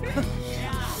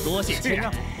多谢谦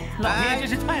让，老天爷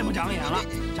真是太不长眼了！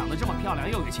长得这么漂亮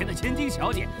又有钱的千金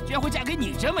小姐，居然会嫁给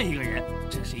你这么一个人，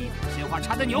真是一朵鲜花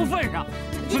插在牛粪上！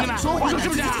兄弟们，说话是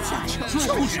不是？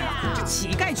就是啊，这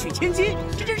乞丐娶千金，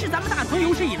这真是咱们大唐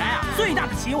有史以来啊最大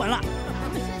的奇闻了。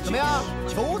怎么样？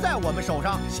球在我们手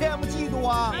上，羡慕嫉妒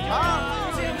啊？啊！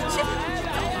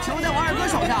球在王二哥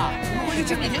手上，你回去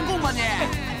吃米田共吧你。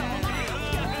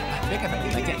别给他给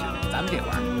他介绍，咱们这会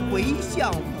儿回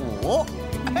相府。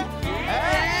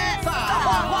哎，撒花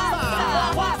花，撒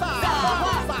花花，撒花花，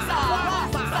撒花花，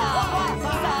撒花花，撒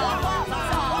花花，撒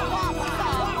花花，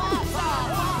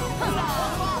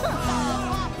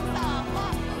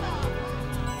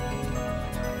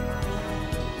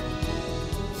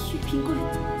薛平贵，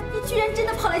你居然真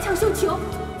的跑来抢绣球，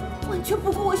完全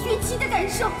不顾我薛妻的感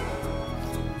受。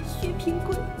薛平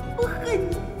贵，我恨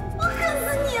你，我恨死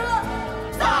你了！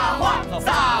撒花，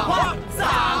撒花，撒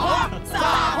花，撒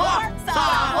花，撒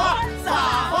花，撒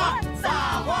花，撒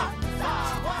花，撒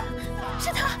花，是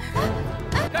他！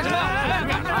干什么？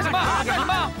干什么？干什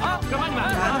么？啊！干嘛你们？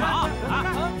干什么？啊！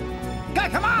干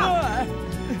什么？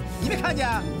你没看见？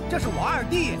这是我二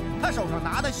弟，他手上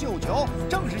拿的绣球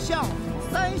正是相府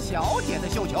3小姐的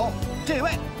绣球，这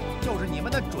位就是你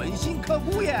们的准新科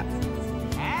姑爷。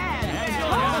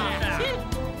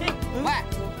喂，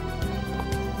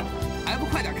还不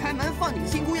快点开门，放你们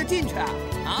新姑爷进去啊！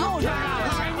就是啊！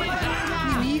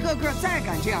你们一个个再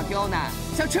敢这样刁难，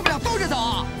想吃不了兜着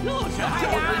走！就是啊！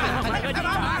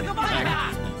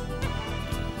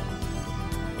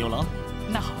有楼，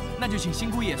那好，那就请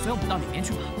新姑爷随我们到里面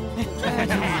去吧。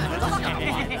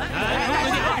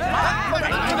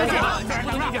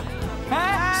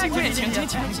哎，新姑爷请，新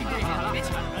姑爷别抢，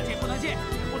不能进，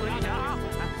不能进啊！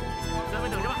在外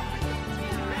等着吧。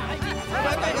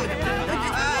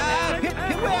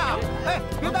平贵啊，哎，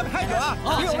别待太久啊！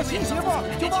你有了新媳妇，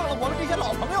就忘了我们这些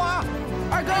老朋友啊！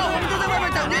二哥，我们都在外面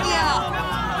等着你啊！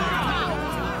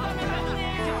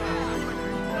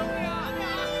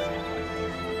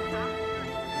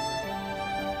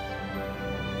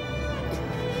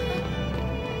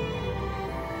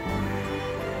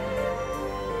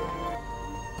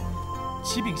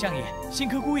启禀相爷，新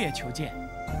科姑爷求见。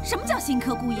什么叫新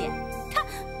科姑爷？他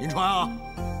银川啊，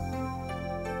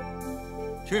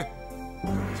去，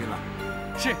进来。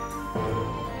是。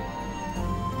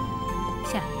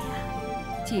相爷啊，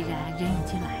既然人已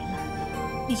经来了，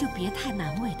你就别太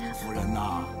难为他了。夫人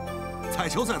呐，彩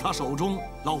球在他手中，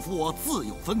老夫我自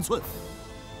有分寸。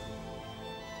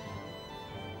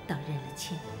等认了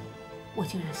亲，我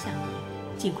就让相爷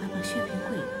尽快帮薛平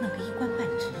贵弄个一官半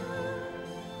职，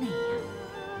那样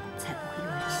才不会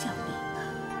落人笑脸啊。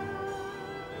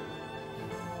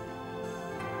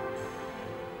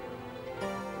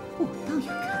我倒要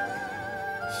看看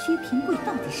薛平贵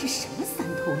到底是什么3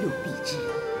头6臂之人。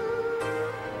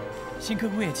新科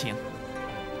姑爷请，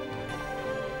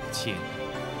请。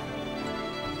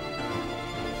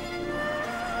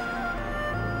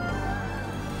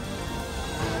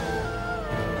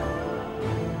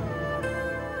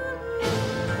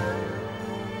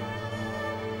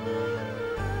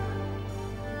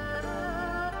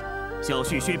小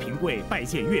婿薛平贵拜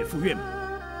见岳父岳母。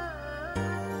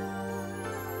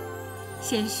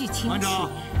贤婿请起。慢着！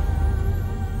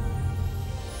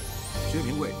薛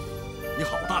平贵，你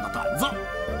好大的胆子！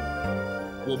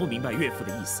我不明白岳父的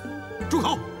意思。住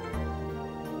口！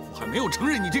我还没有承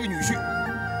认你这个女婿，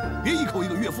别一口一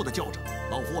个岳父的叫着，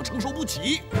老夫我承受不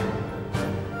起。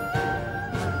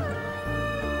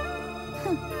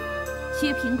哼，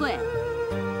薛平贵，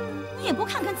你也不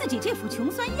看看自己这副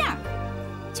穷酸样儿，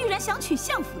居然想娶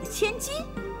相府的千金，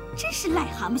真是癞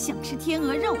蛤蟆想吃天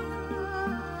鹅肉。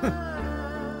哼，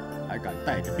还敢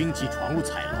带着兵器闯入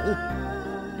彩楼，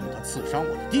用它刺伤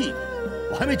我的弟弟，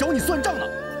我还没找你算账呢。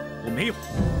我没有。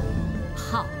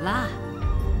好了。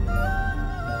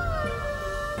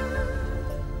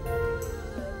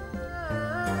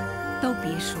都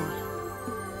别说了，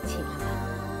起来吧，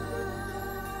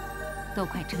都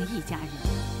快成一家人了，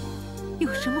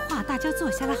有什么话大家坐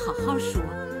下来好好说，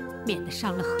免得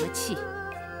伤了和气。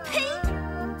呸！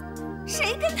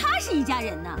谁跟他是一家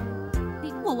人呢？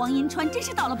我王银川真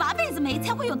是倒了8辈子霉，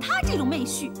才会有他这种妹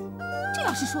婿。这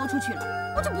要是说出去了，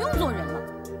我就不用做人了。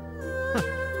哼，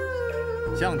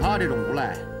像他这种无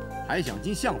赖，还想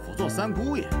进相府做三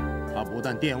姑爷，他不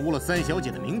但玷污了三小姐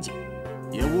的名节，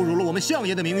也侮辱了我们相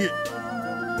爷的名誉。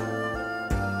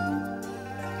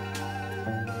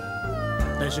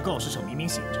但是告示上明明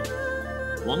写着，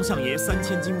王相爷3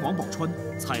千金王宝钏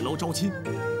彩楼招亲，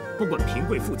不管贫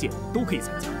贵富贱都可以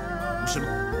参加，不是吗？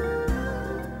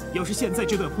要是现在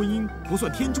这段婚姻不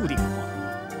算天注定的话，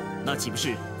那岂不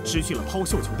是失去了抛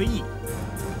绣球的意义？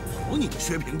好你个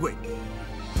薛平贵！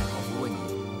老夫问你，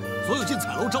所有进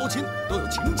彩楼招亲都有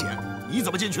请柬，你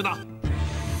怎么进去的？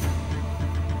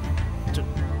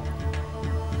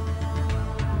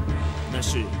那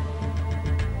是……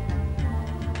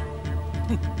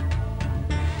哼！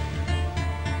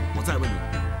我再问你，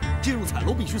进入彩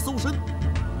楼必须搜身，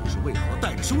你是为何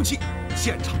带着凶器，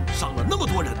现场伤了那么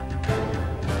多人？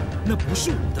那不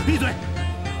是我的。闭嘴！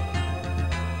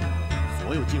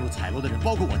所有进入彩楼的人，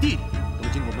包括我弟弟，都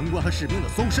经过门官和士兵的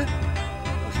搜身。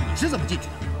可是你是怎么进去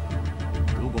的？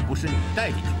如果不是你带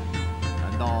进去，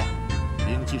难道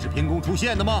兵器是凭空出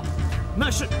现的吗？那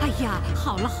是……哎呀，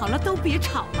好了好了，都别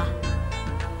吵了。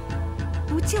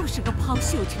不就是个抛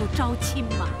绣球招亲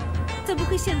吗？怎么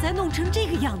会现在弄成这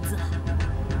个样子？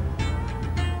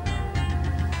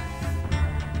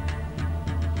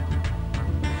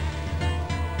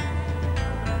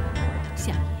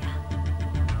相爷啊，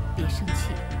别生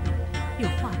气，有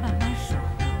话慢慢说。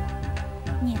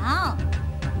娘，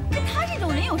跟他这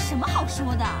种人有什么好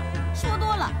说的？说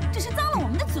多了只是脏了我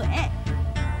们的嘴。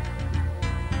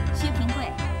薛平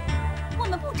贵，我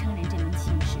们不承认这门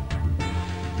亲事。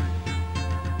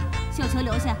绣球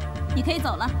留下，你可以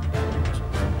走了。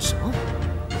什么？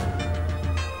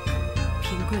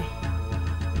平贵，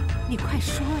你快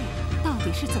说呀，到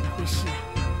底是怎么回事啊？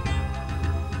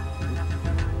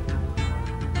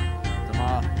怎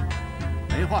么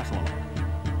没话说了？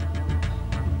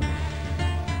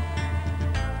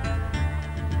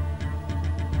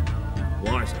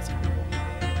王二小姐，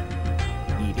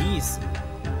你的意思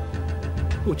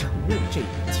不承认这一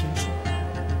门亲事？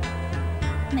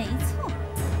没错。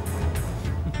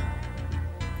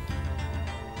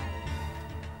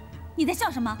你在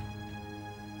笑什么？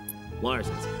王二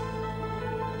小姐，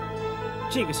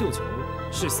这个绣球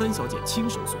是3小姐亲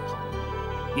手所抛，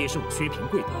也是我薛平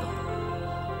贵得到的。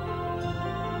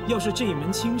要是这一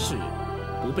门亲事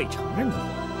不被承认的话，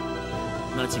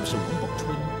那岂不是王宝钏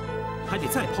还得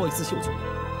再抛一次绣球？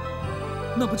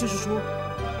那不就是说，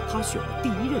她选了第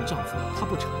1任丈夫，她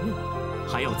不承认，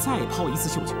还要再抛一次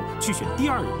绣球去选第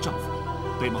2任丈夫，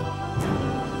对吗？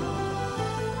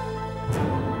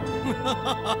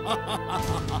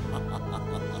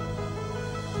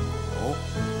哦，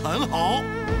很好，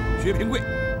薛平贵，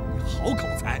你好口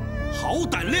才，好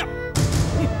胆量。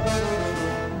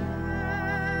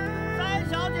3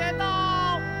小姐到。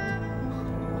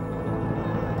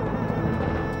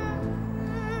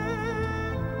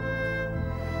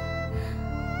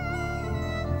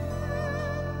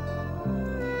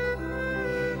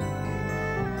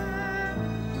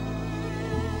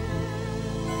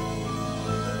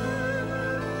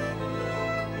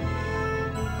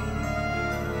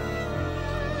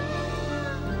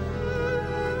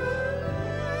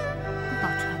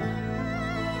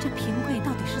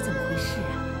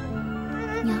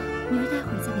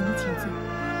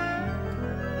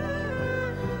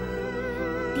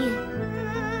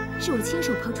是我亲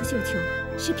手抛出绣球，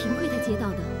薛平贵他接到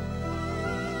的。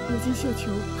如今绣球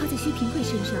抛在薛平贵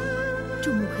身上，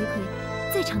众目睽睽，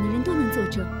在场的人都能作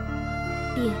证。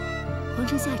爹，皇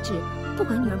上下旨，不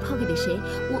管女儿抛给了谁，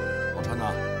我……宝钏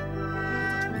呐，别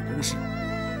再处理不公事，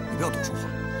你不要多说话。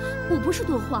我不是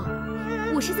多话，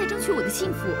我是在争取我的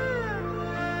幸福。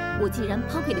我既然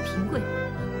抛给了平贵，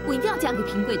我一定要嫁给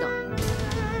平贵的。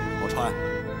宝钏，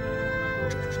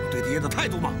这就是你对爹的态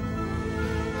度吗？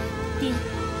爹，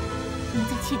您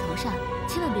在气头上，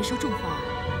千万别说重话啊。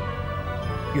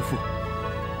岳父，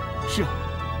是啊，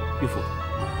岳父，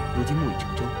如今木已成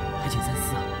舟，还请三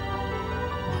思啊。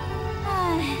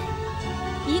哎，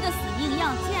一个死硬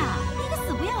要嫁，一个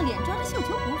死不要脸抓着绣球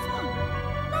不放，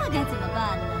那该怎么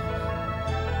办呢？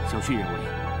小婿认为，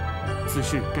此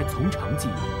事该从长计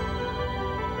议。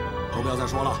都不要再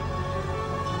说了。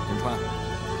天川，和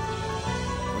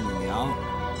你娘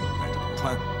带着宝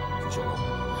钏去绣楼。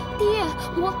爹，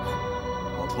我。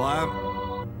宝钏，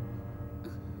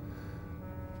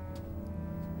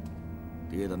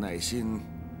爹的耐心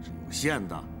是有限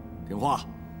的，听话，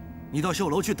你到绣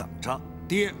楼去等着，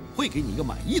爹会给你一个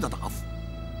满意的答复。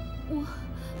我，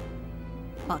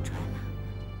宝钏啊，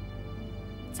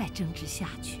再争执下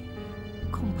去，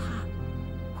恐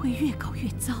怕会越搞越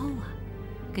糟啊！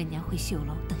跟娘回绣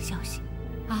楼等消息，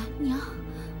啊，娘。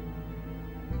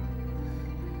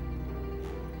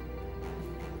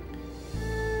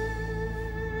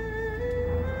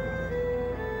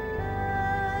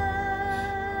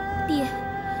爹，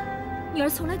女儿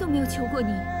从来都没有求过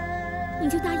你，你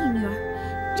就答应女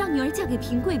儿，让女儿嫁给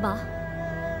平贵吧。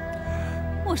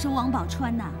我说王宝钏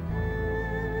呐，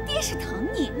爹是疼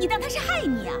你，你当他是害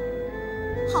你啊？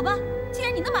好吧，既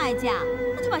然你那么爱嫁，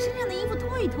那就把身上的衣服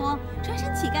脱一脱，穿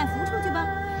身乞丐服出去吧。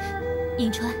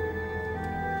迎川，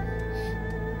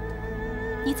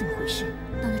你怎么回事？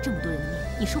当着这么多人的面，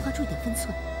你说话注意点分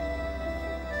寸。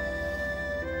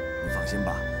你放心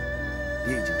吧，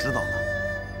爹已经知道了，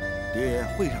爹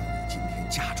会让你今天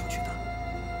嫁出去的。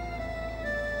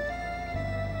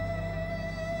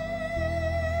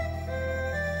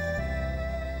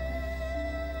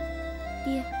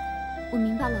爹，我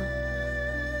明白了，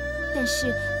但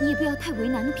是你也不要太为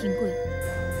难了平贵。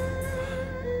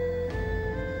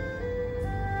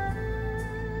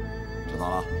知道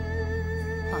了。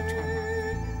宝钏呐，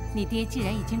你爹既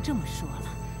然已经这么说了，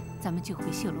咱们就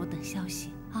回绣楼等消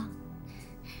息啊。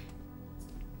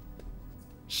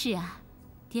是啊，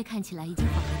爹看起来已经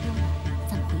好得多了，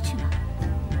咱们回去吧。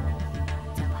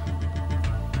走吧。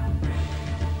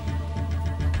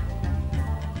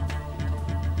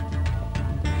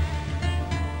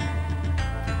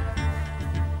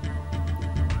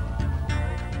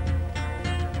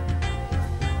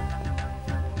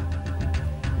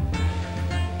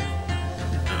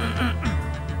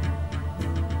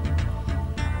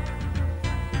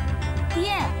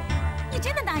爹，你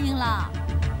真的答应了？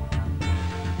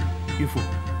岳父，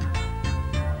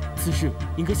此事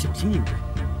应该小心应对。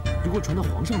如果传到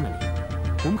皇上那里，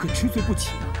我们可吃罪不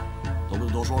起啊！都不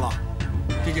用多说了，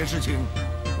这件事情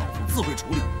老夫自会处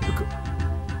理。可，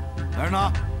来人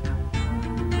呐！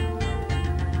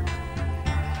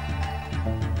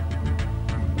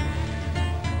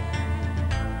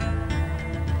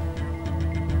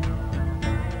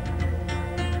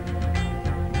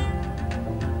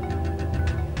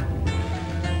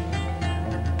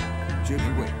薛平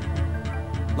贵，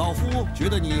老夫觉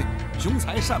得你雄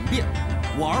才善辩，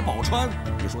我儿宝钏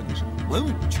也说你是文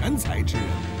武全才之人。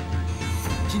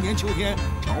今年秋天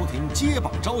朝廷接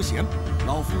榜招贤，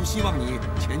老夫希望你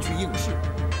前去应试。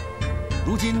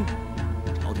如今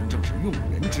朝廷正是用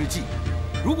人之际，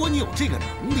如果你有这个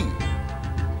能力，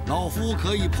老夫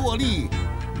可以破例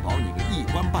保你个一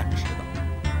官半职的。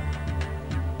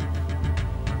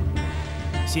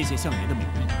谢谢相爷的美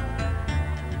意。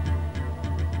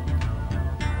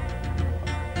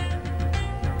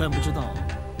但不知道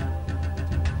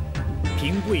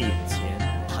平贵眼前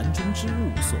盘中之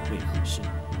物所为何事？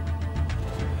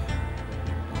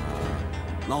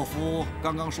老夫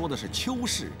刚刚说的是秋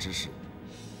试之事，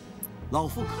老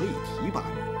夫可以提拔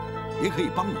你，也可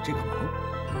以帮你这个忙。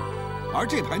而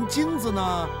这盘金子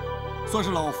呢，算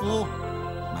是老夫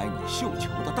买你绣球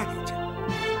的代价。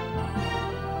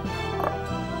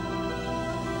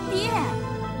爹，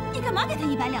你干嘛给他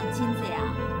100两金子呀？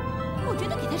我觉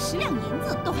得给他10两银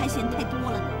子都还嫌太多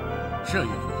了呢。是啊，岳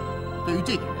父，对于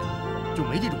这点人，就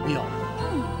没这种必要了。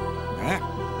哎，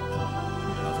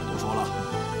不要再多说了。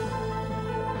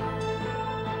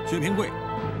薛平贵，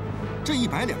这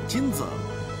100两金子，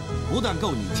不但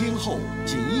够你今后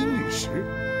锦衣玉食，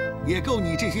也够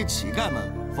你这些乞丐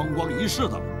们风光一世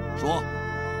的。说，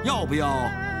要不要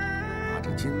拿这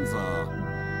金子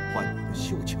换你的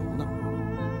绣球呢？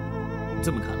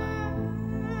这么看来，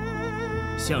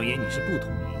相爷你是不同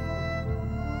意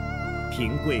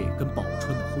平贵跟宝钏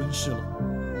的婚事了？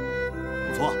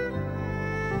不错。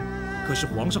可是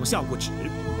皇上下过旨，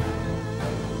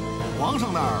皇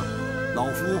上那儿，老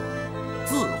夫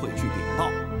自会去禀报。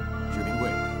薛平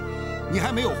贵，你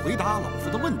还没有回答老夫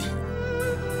的问题。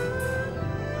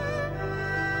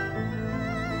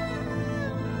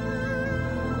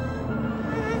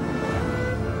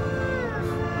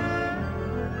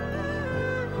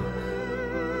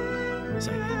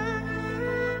相爷，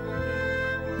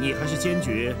你还是坚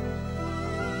决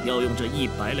要用这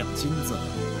100两金子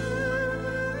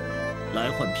来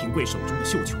换平贵手中的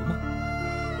绣球吗？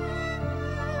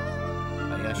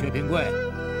哎呀，薛平贵，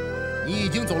你已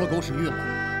经走了狗屎运了。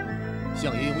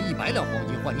相爷用100两黄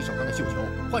金换你手上的绣球，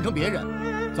换成别人，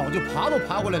早就爬都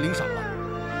爬回来领赏了。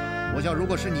我想，如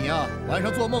果是你啊，晚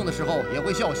上做梦的时候也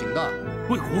会笑醒的。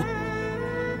魏胡，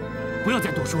不要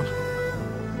再多说了，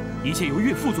一切由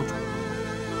岳父做主。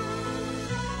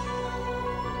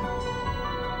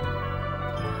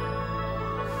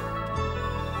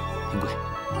平贵，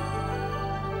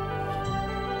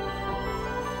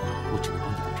我只能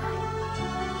帮你到这儿了。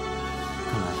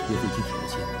看来岳父已经铁了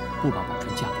心，不把宝钏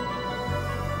嫁给你。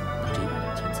那这100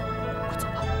两金子，快走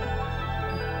吧。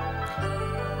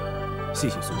谢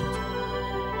谢苏将军，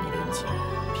你的恩情，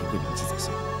平贵铭记在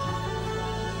心。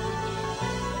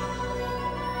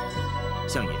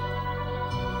相爷，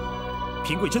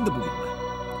平贵真的不明白，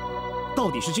到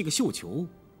底是这个绣球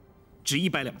值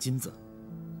100两金子，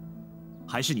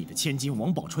还是你的千金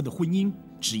王宝钏的婚姻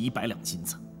值100两金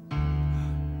子，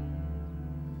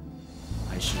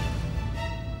还是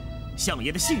相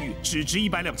爷的信誉只值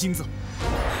100两金子？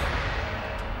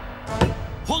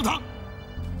荒唐！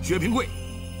薛平贵，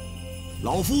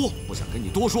老夫不想跟你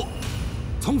多说，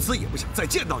从此也不想再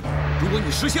见到你。如果你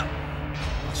识相，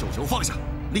把绣球放下，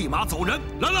立马走人。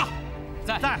来了，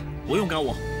在，不用赶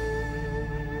我，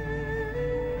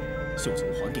绣球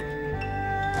还给你。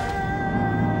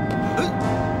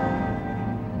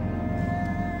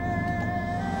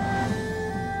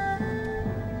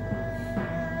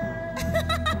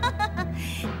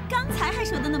刚才还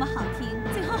说的那么好听，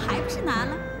最后还不是拿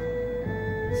了？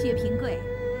薛平贵，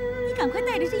你赶快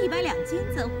带着这100两金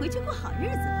子回去过好日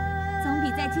子吧，总比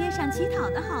在街上乞讨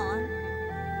的好啊。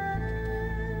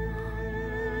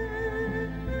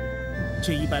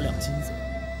这100两金子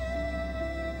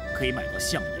可以买到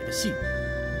相爷的信誉，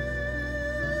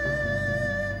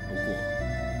不过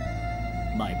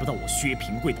买不到我薛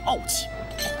平贵的傲气。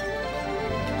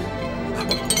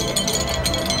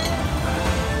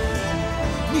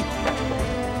你，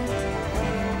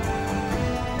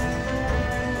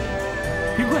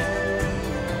平贵，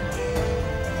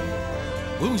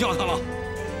不用叫他了。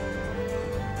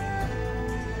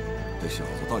这小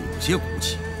子倒有些骨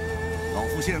气。老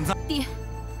夫现在，爹，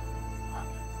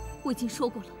我已经说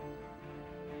过了，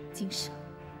今生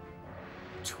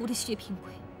除了薛平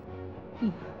贵，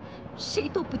谁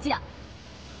都不嫁。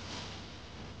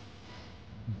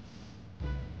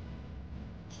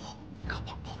个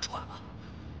王宝钏啊！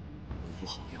老夫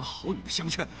好言好语的相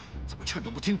劝，怎么劝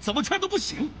都不听，怎么劝都不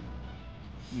行。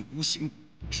你无形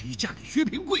执意嫁给薛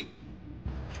平贵，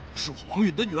是我王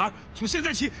允的女儿。从现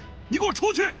在起，你给我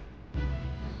出去！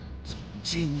从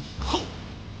今以后，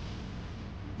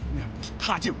永远不许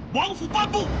踏进王府半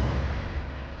步！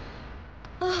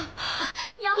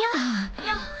娘，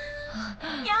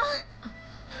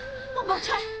王宝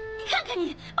钏，你看看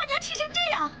你，把娘气成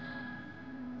这样。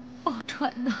宝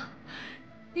钏呐，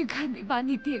你看你把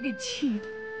你爹给气的，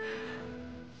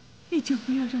你就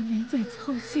不要让娘再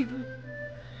操心了，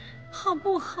好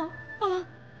不好啊？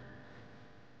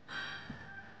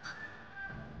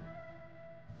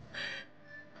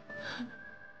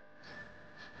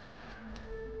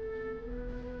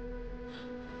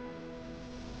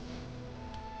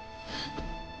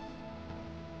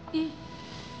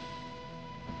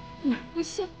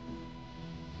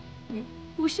你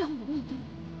不像我们的，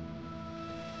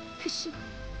可是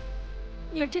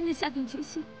你要真的下定决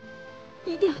心，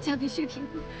一定要嫁给薛平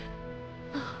贵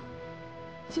啊！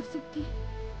就算爹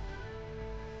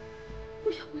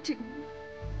不要我这个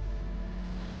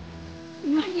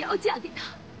女儿也要嫁给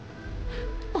他。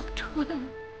宝钏，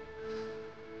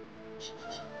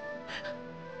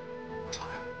钏，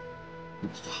你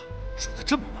话说得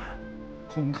这么满，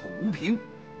空口无凭，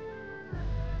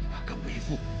你敢跟为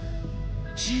父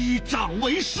击掌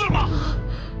为誓吗？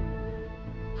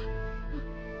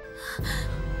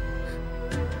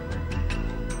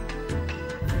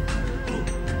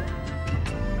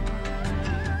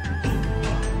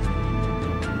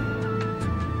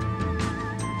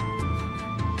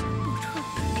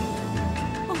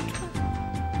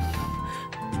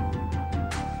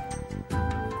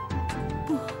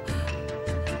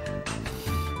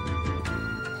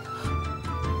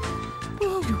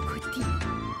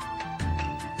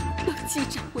机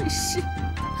长为师，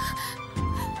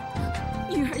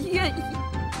女儿愿意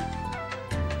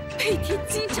配替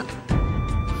机长。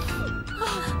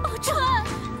宝钏，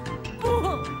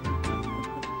不，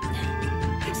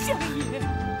相爷，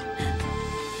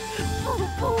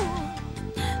不。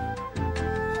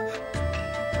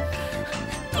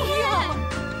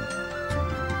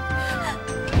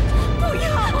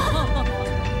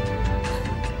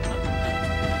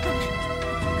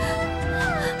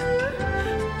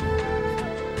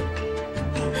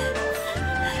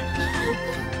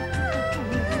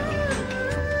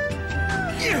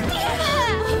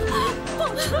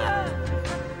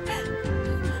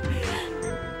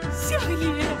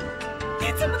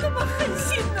 怎么那么狠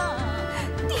心呢？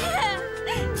爹，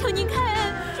求您开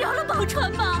恩，饶了宝钏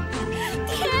吧！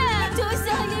爹，求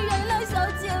相爷原谅小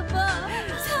姐吧！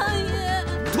相爷，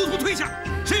统统退下！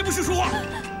谁也不许说话！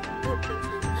宝钏，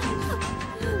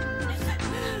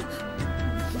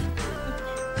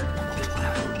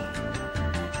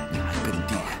你来跟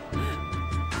爹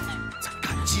再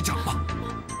看机长吧。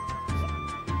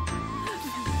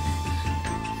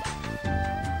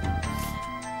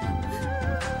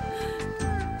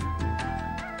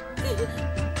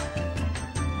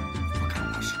 不敢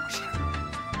了，是不是？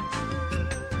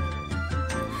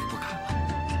不敢了，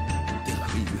爹可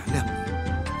以原谅你。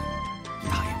你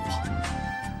答应我，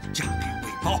嫁给魏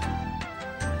豹。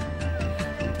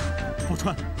宝钏，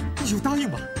你就答应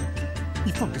吧。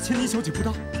你放着千金小姐不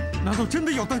当，难道真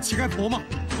的要当乞丐婆吗？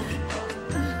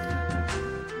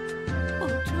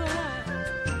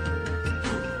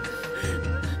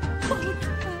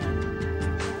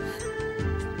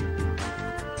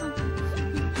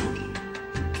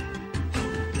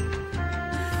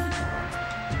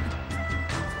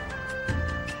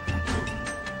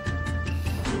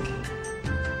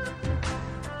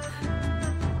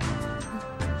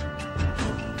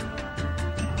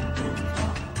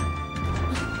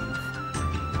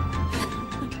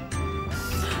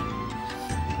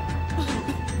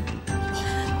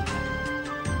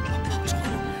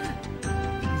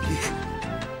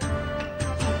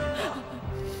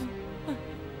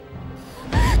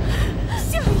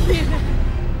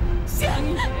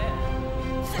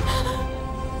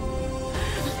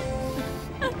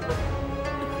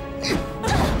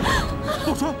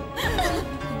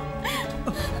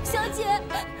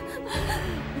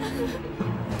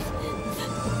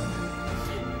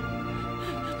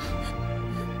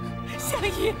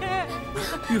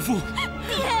 岳父，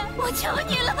爹，我求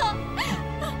你了！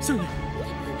相爷，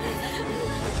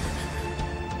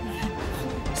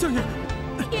相爷，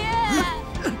爹，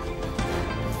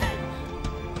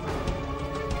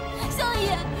相爷，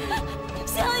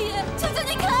相爷，求求你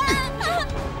开恩！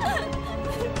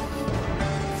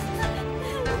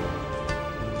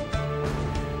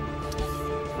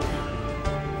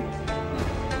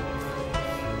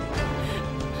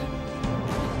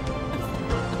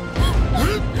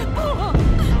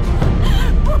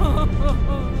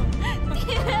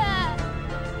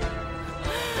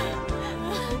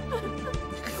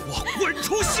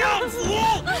相府，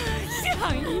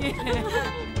相爷，爹。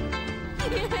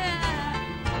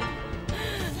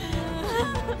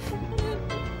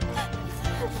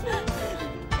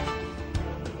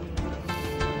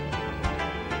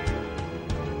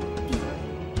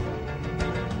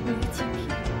女儿今天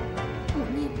忤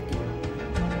逆了爹，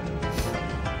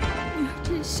女儿真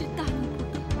是大逆不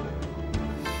道。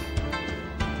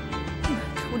女儿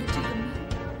出了这个门，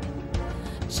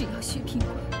只要薛平贵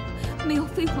没有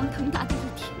飞黄腾达的一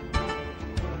天，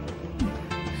女儿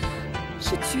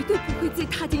是绝对不会再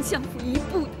踏进相府一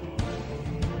步的。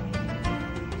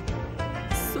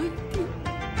所以，爹，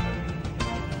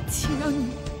请让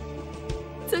你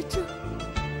在这儿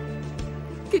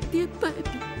给爹拜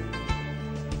别。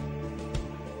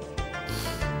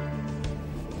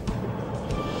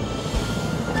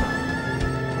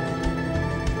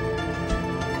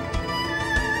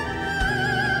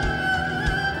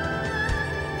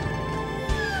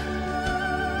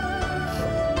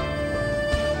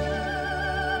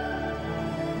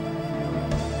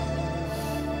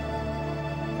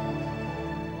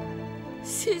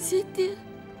 谢谢爹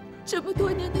这么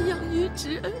多年的养育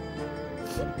之恩，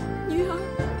女儿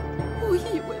无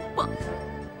以为报。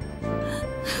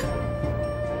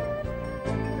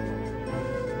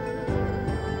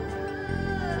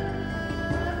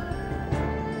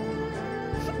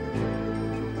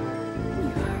女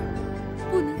儿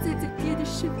不能再在爹的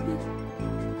身边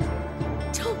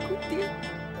照顾爹，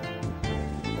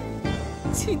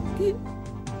请爹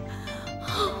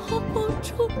好好保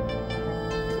重。 爹，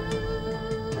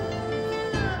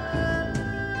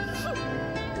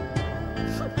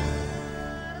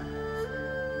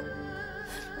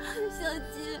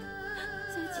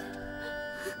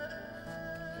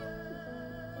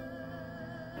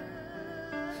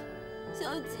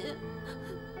姐，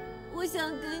我想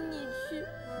跟你去，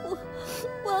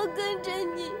我要跟着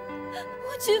你，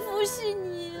我去服侍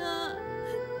你啊！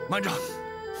慢着，小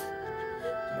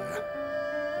莲，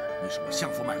你是我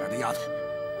相府买来的丫头，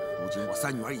如今我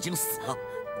三女儿已经死了，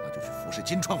那就去服侍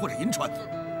金川或者银川。如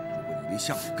果你离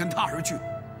相府跟他而去，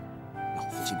老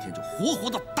夫今天就活活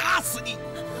的打死你！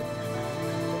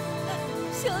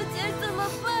小姐怎么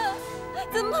办？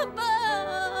怎么办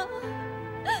啊？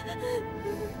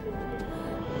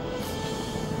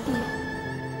爹，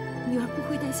女儿不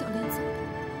会带小莲走的。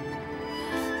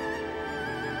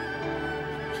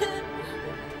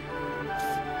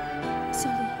小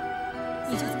莲，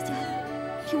你就在家里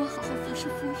替我好好服侍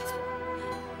夫人。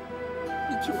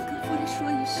你替我跟夫人说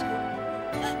一声，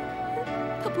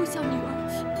她不想女儿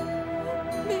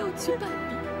没有去拜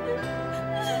别，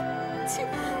请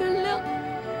原谅。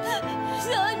小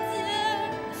姐。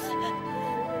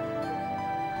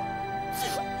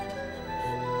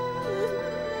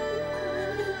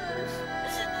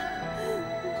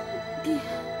爹，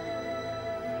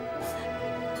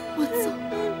我走。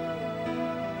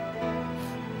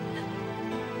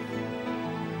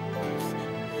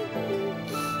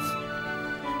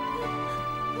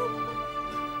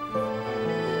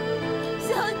小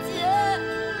姐。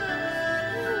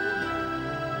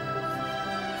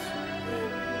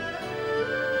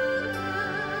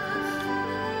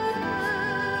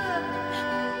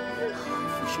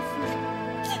服侍夫人。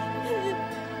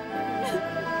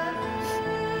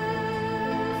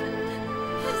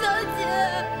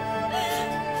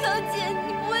小姐，你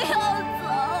不要走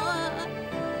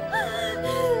啊！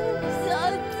小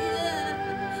姐，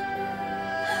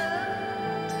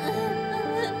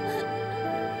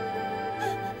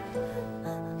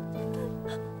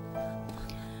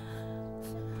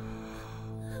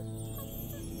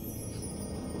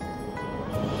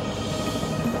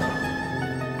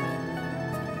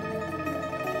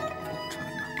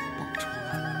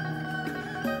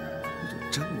你就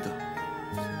真的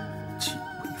弃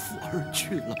为父而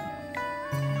去了？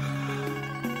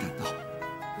难道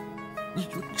你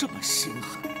就这么心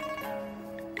狠，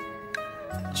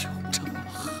就这么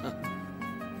狠？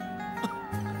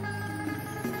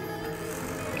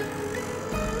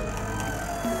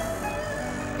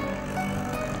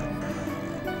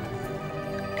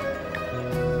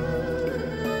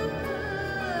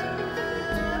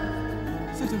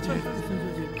三小姐，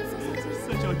三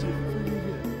小姐。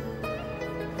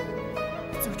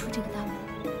走出这个大门，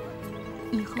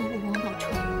以后我王宝钏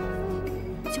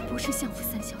就不是相府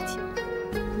三小姐。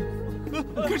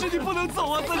可是你不能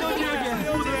走啊，三小姐！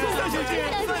三小姐，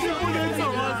你不能走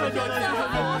啊，三小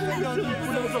姐！你不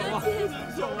能走啊！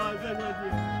走啊，三小姐！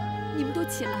你们都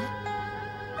起来。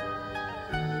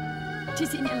这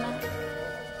些年来，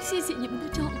谢谢你们的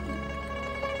照顾。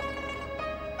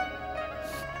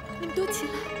你们都起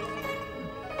来，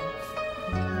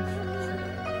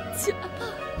起来吧，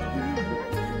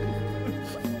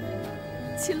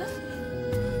起来，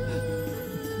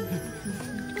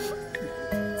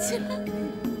起来。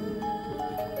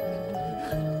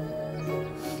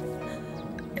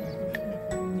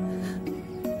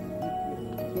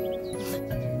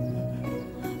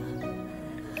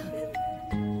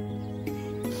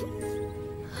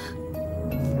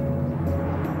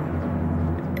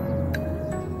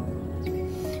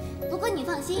不过你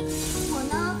放心，我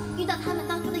呢遇到他们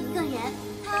当中的一个人，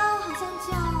他好像叫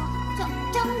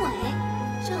张伟。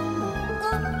张伟？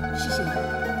是谁？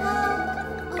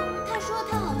他说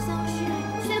他好像是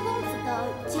薛公子的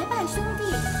结拜兄弟，是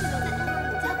留在他们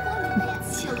武家坡里面，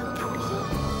有个同事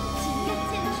情愿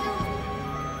见生。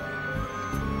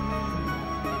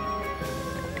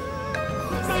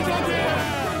三小姐。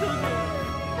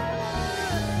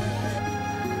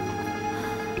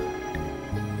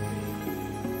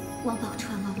王宝钏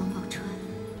啊，王宝钏，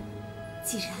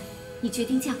既然你决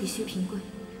定嫁给薛平贵，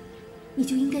你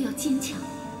就应该要坚强。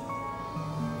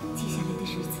接下来的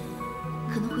日子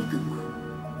可能会更苦，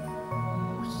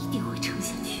我一定会撑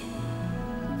下去。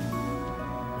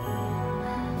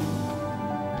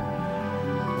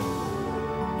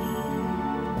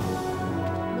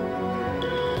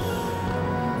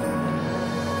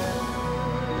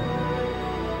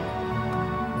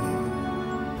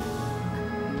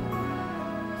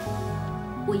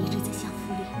我一直在相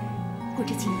府里过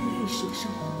着锦衣玉食的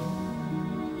生活，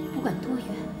不管多远，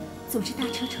总是搭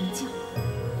车成就。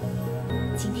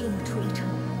今天我出了城，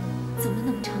走了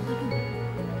那么长的路，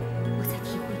我才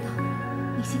体会到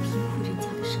那些贫苦人家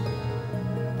的生活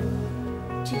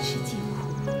真是艰苦。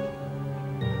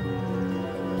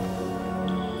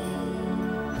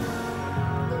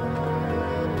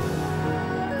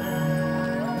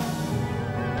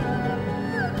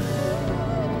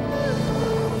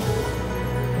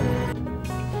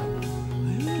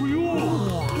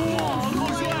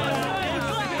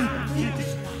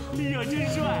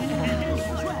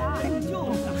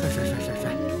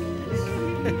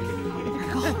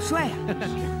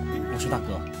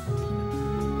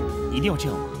定要这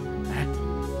样吗？哎，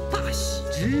大喜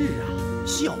之日啊，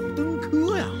孝登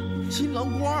科呀，新郎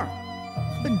官儿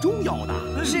很重要的。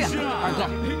是啊，二哥，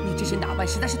你这身打扮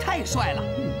实在是太帅了。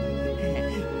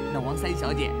那王三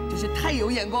小姐真是太有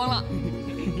眼光了。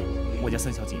我家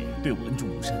三小姐对我恩重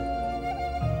如山，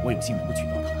我有幸能够娶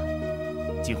到她，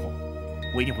今后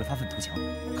我一定会发愤图强，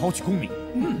考取功名。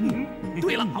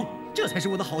对了，这才是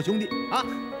我的好兄弟啊！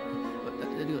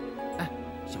这个，哎，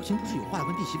小青不是有话要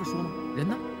跟弟媳妇说吗？人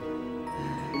呢？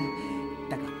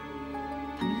大哥，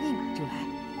他们立马就来。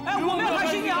哎，我们要看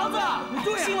新娘子，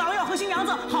对，新郎要和新娘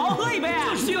子好好喝一杯啊！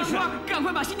就是，赶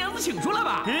快把新娘子请出来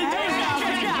吧！就是啊！新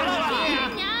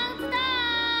娘子到！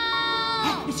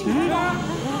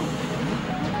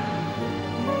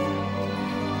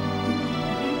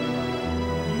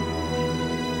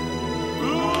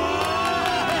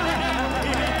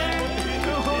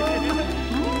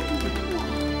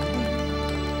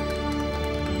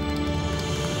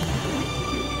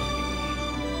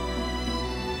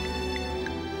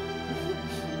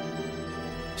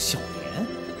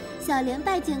小莲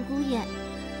拜见姑爷，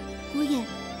姑爷，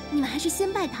你们还是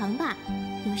先拜堂吧，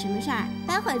有什么事儿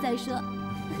待会儿再说。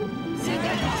先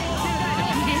盖堂，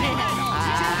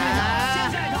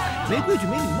没规矩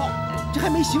没礼貌，这还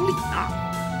没行礼呢。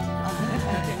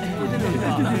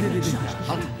对，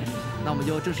好了，那我们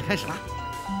就正式开始了。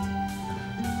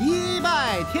一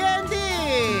拜天地。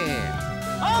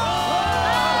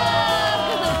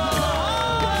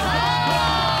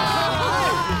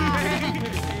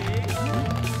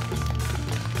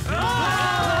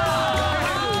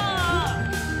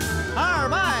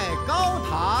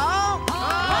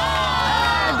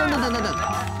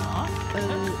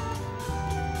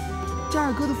这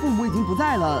二哥的父母已经不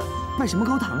在了，拜什么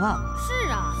高堂啊？是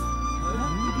啊，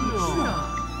是啊。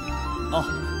哦，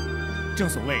正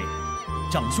所谓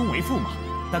长兄为父嘛。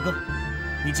大哥，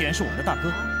你既然是我们的大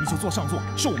哥，你就坐上座，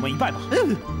受我们一拜吧。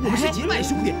我们是结拜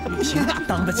兄弟，不行啊！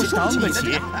当得起，当得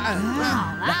起。好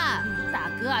了，大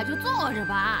哥啊，就坐着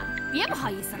吧，别不好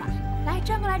意思了。来，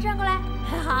转过来，转过来。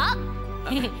好，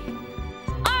嘿嘿，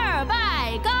二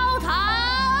拜高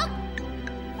堂。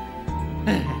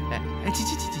起。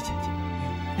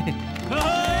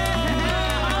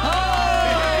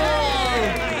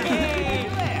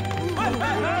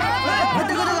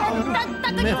大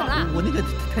哥，你怎么了？我那个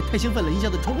太兴奋了，一下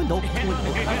子冲昏头。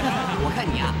我看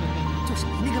你啊，就是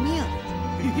没那个命。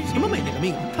什么没那个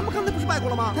命？他们刚才不是拜过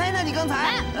了吗？哎，那你刚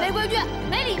才没规矩，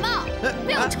没礼貌，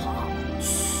不要吵。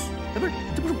嘘，不是，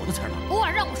这不是我的词儿吗？偶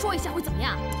尔让我说一下会怎么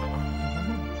样？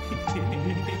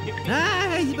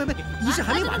哎，别，仪式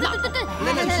还没完呢。对，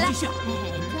来，继续，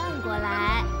转过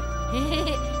来，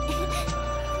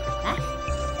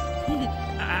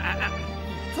来，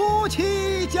夫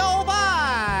妻交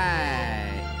拜。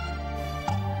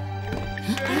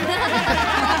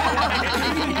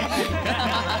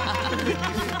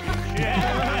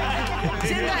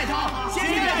先盖堂，先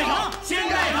盖堂，先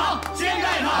盖堂，先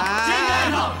盖堂，先盖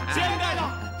堂，先盖堂。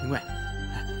平贵，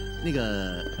那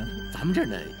个咱们这儿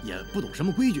呢也不懂什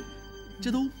么规矩，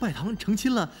这都拜堂成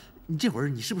亲了，你这会儿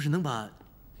你是不是能把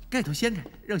盖头掀开，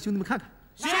让兄弟们看看？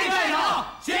先盖堂，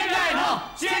先盖堂，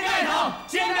先盖堂，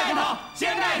先盖堂，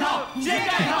先盖堂，先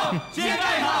盖堂，先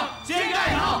盖堂，先盖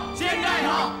堂，先盖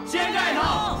堂，先盖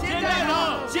堂，先盖堂，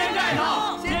先盖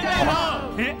堂，先盖堂。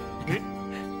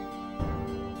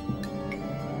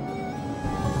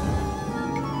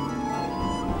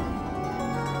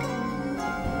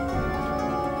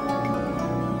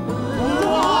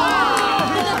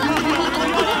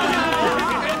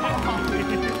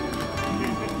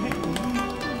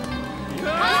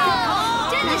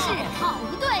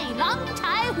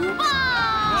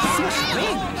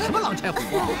什么郎才虎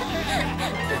豹？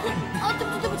哦，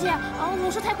对不起，我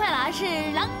说太快了，是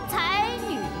郎才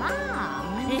女貌。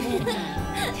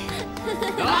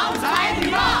郎才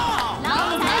女貌，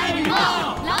郎才女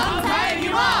貌，郎才女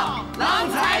貌，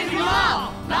郎才女貌，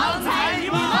郎才女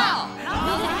貌。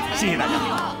谢谢大家，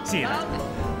谢谢大家。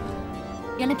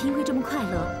原来平贵这么快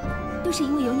乐，都是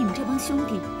因为有你们这帮兄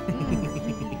弟。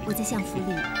我在相府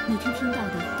里每天听到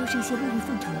的都是一些落日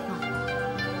奉承的话。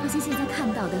好像现在看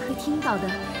到的和听到的，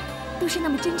都是那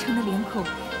么真诚的脸孔，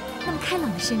那么开朗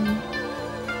的声音。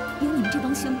有你们这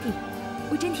帮兄弟，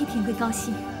我真替平贵高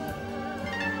兴。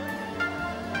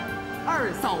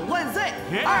二嫂万岁！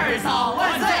二嫂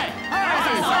万岁！二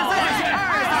嫂万岁！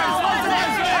二嫂万岁！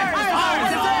二嫂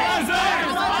万岁！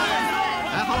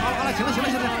哎，好了，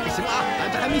行了啊！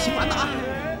这还没行完呢啊！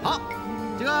好，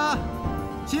这个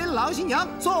新郎新娘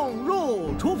送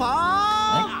入厨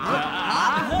房。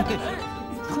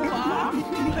厨房！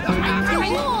哎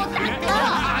呦，大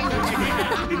哥，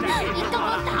你刚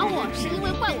刚打我是因为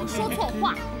怪我说错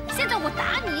话，现现在我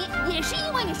打你也是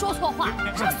因为你说错话。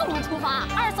什么送入厨房？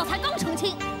二嫂才刚成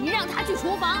亲，你让她去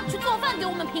厨房去做饭给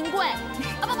我们平贵。啊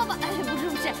不，哎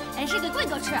不是，哎是给贵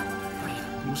哥吃。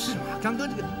不是嘛，刚哥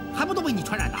这个还不都被你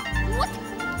传染的？我。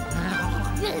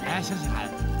哎，行，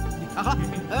好了，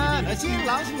新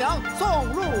郎新娘送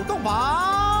入洞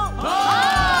房。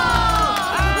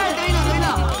哎，等一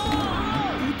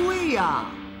等，不对呀，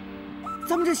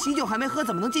咱们这喜酒还没喝，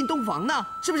怎么能进洞房呢？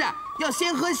是不是要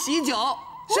先喝喜酒？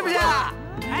是不是？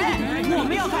哎，我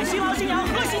们要看新郎新娘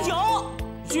喝喜酒，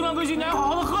新郎跟新娘好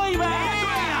好的喝一杯。对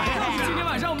呀，今天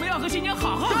晚上我们要和新娘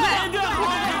好好喝。对，好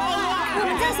好喝。我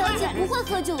们家小姐不会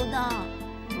喝酒的。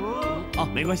哦，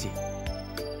没关系，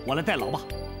我来代劳吧。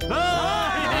大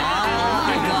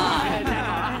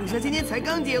哥，你说今天才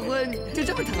刚结婚，就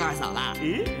这么疼二嫂了？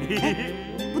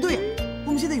不对呀，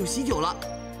我们现在有喜酒了，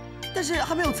但是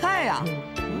还没有菜呀，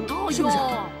是不是？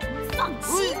放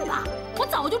心吧，我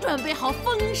早就准备好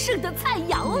丰盛的菜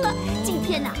肴了。今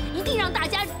天呢，一定让大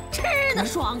家吃得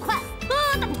爽快，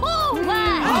喝得痛快。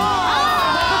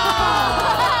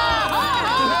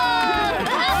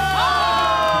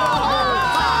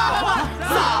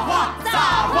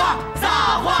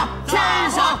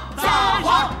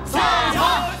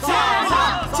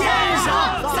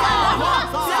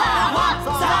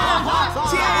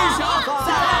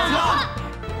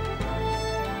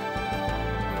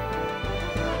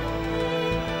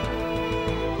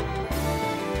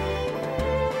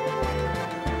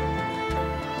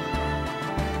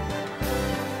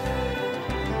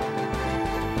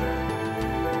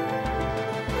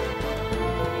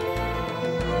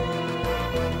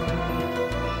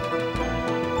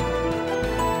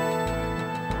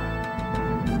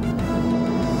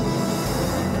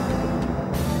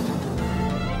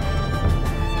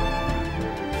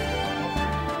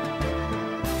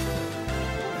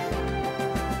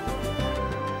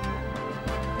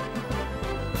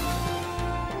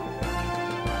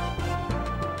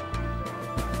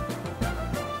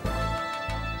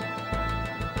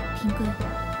平贵，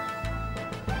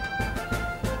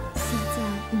现在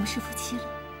我们是夫妻了。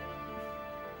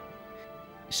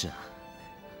是啊。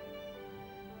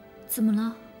怎么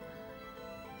了？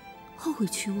后悔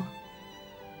娶我？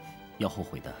要后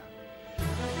悔的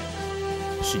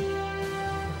是你，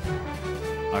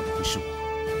而不会是我。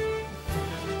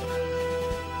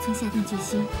从下定决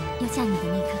心要嫁你的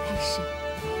那一刻开始，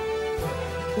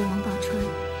我王宝钏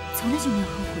从来就没有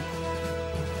后悔过。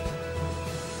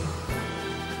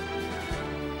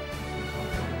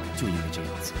就因为这样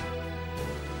子，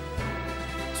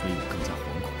所以我更加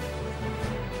惶恐，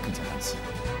更加担心。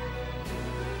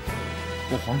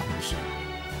我惶恐的是，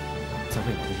在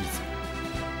未来的日子里，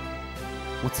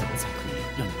我怎么才可以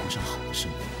让你过上好的生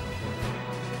活？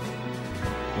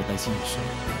我担心的是，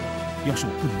要是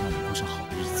我不能让你过上好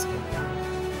的日子，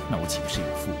那我岂不是有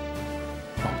负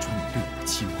宝钏你对我的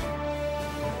期望？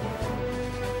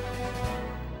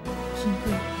平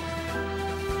贵，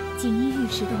锦衣玉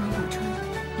食的王宝钏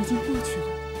已经过去了。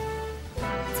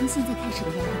从现在开始的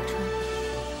王宝钏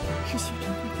是薛平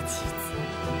贵的妻子。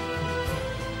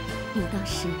有道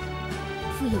是，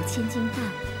腹有千斤担，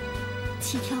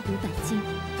妻挑500斤。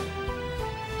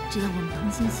只要我们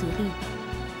同心协力，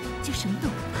就什么都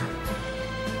不怕。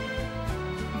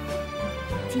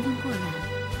今天过来，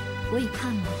我也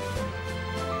看了，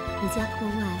我家坡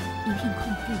外一片空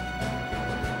地，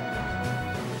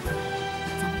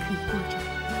咱们可以过着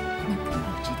男耕女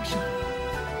织的生活。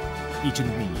你真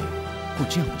的愿意过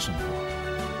这样的生活？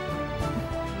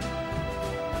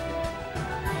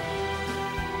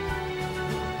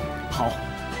好，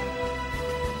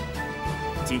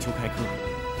金秋开科，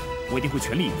我一定会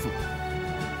全力以赴。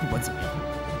不管怎么样，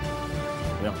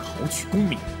我要考取功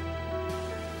名。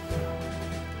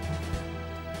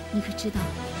你可知道，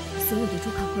所有的主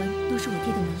考官都是我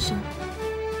爹的门生。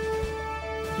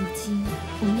如今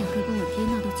我们2个跟我爹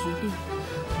闹到决裂，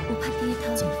我怕爹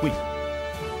他……怎么会呢？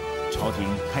朝廷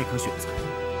开科选才，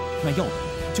那要的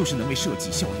就是能为社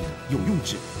稷效力的有用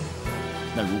之人。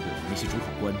那如果那些主考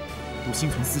官都心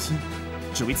存私心，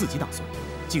只为自己打算，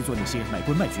尽做那些买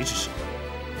官卖爵之事，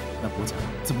那国家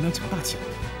怎么能强大起来？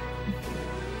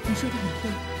你说的很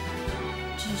对，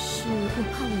只是我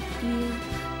怕我爹……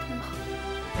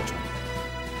宝钏，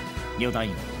你要答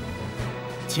应我，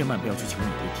千万不要去求你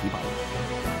爹提拔我，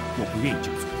我不愿意这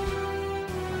么做。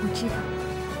我知道，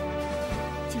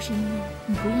就是因为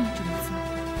你不愿意这么做，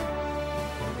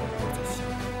我才希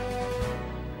望。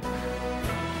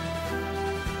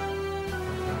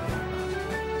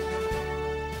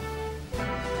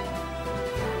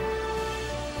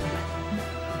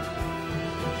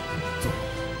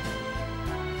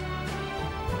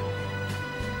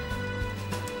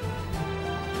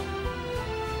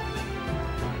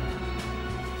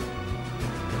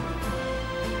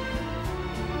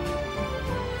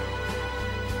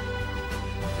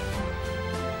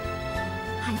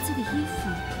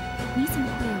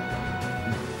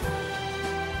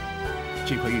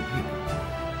块玉佩，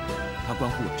它关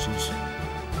乎我的身世。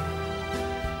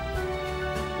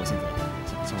我现在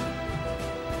想交给你，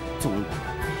作为我们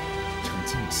成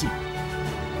亲的信任。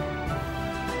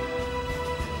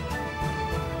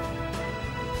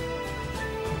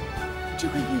这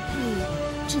块玉佩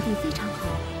质地非常好，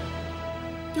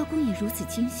雕工也如此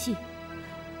精细，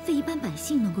非一般百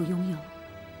姓能够拥有。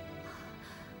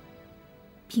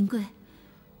平贵，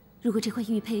如果这块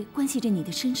玉佩关系着你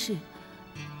的身世，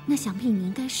那想必你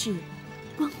应该是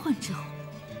官宦之后。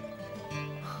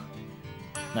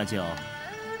那就要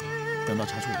等到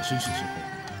查出我的身世之后，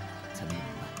才能明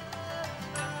白。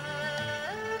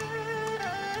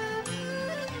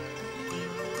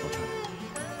宝钏，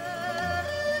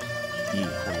你以后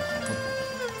要好好的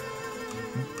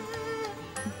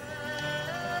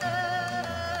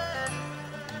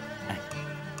待哎，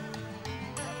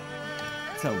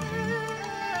在我们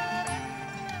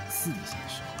私底下的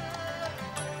时候，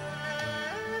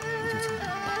我就叫你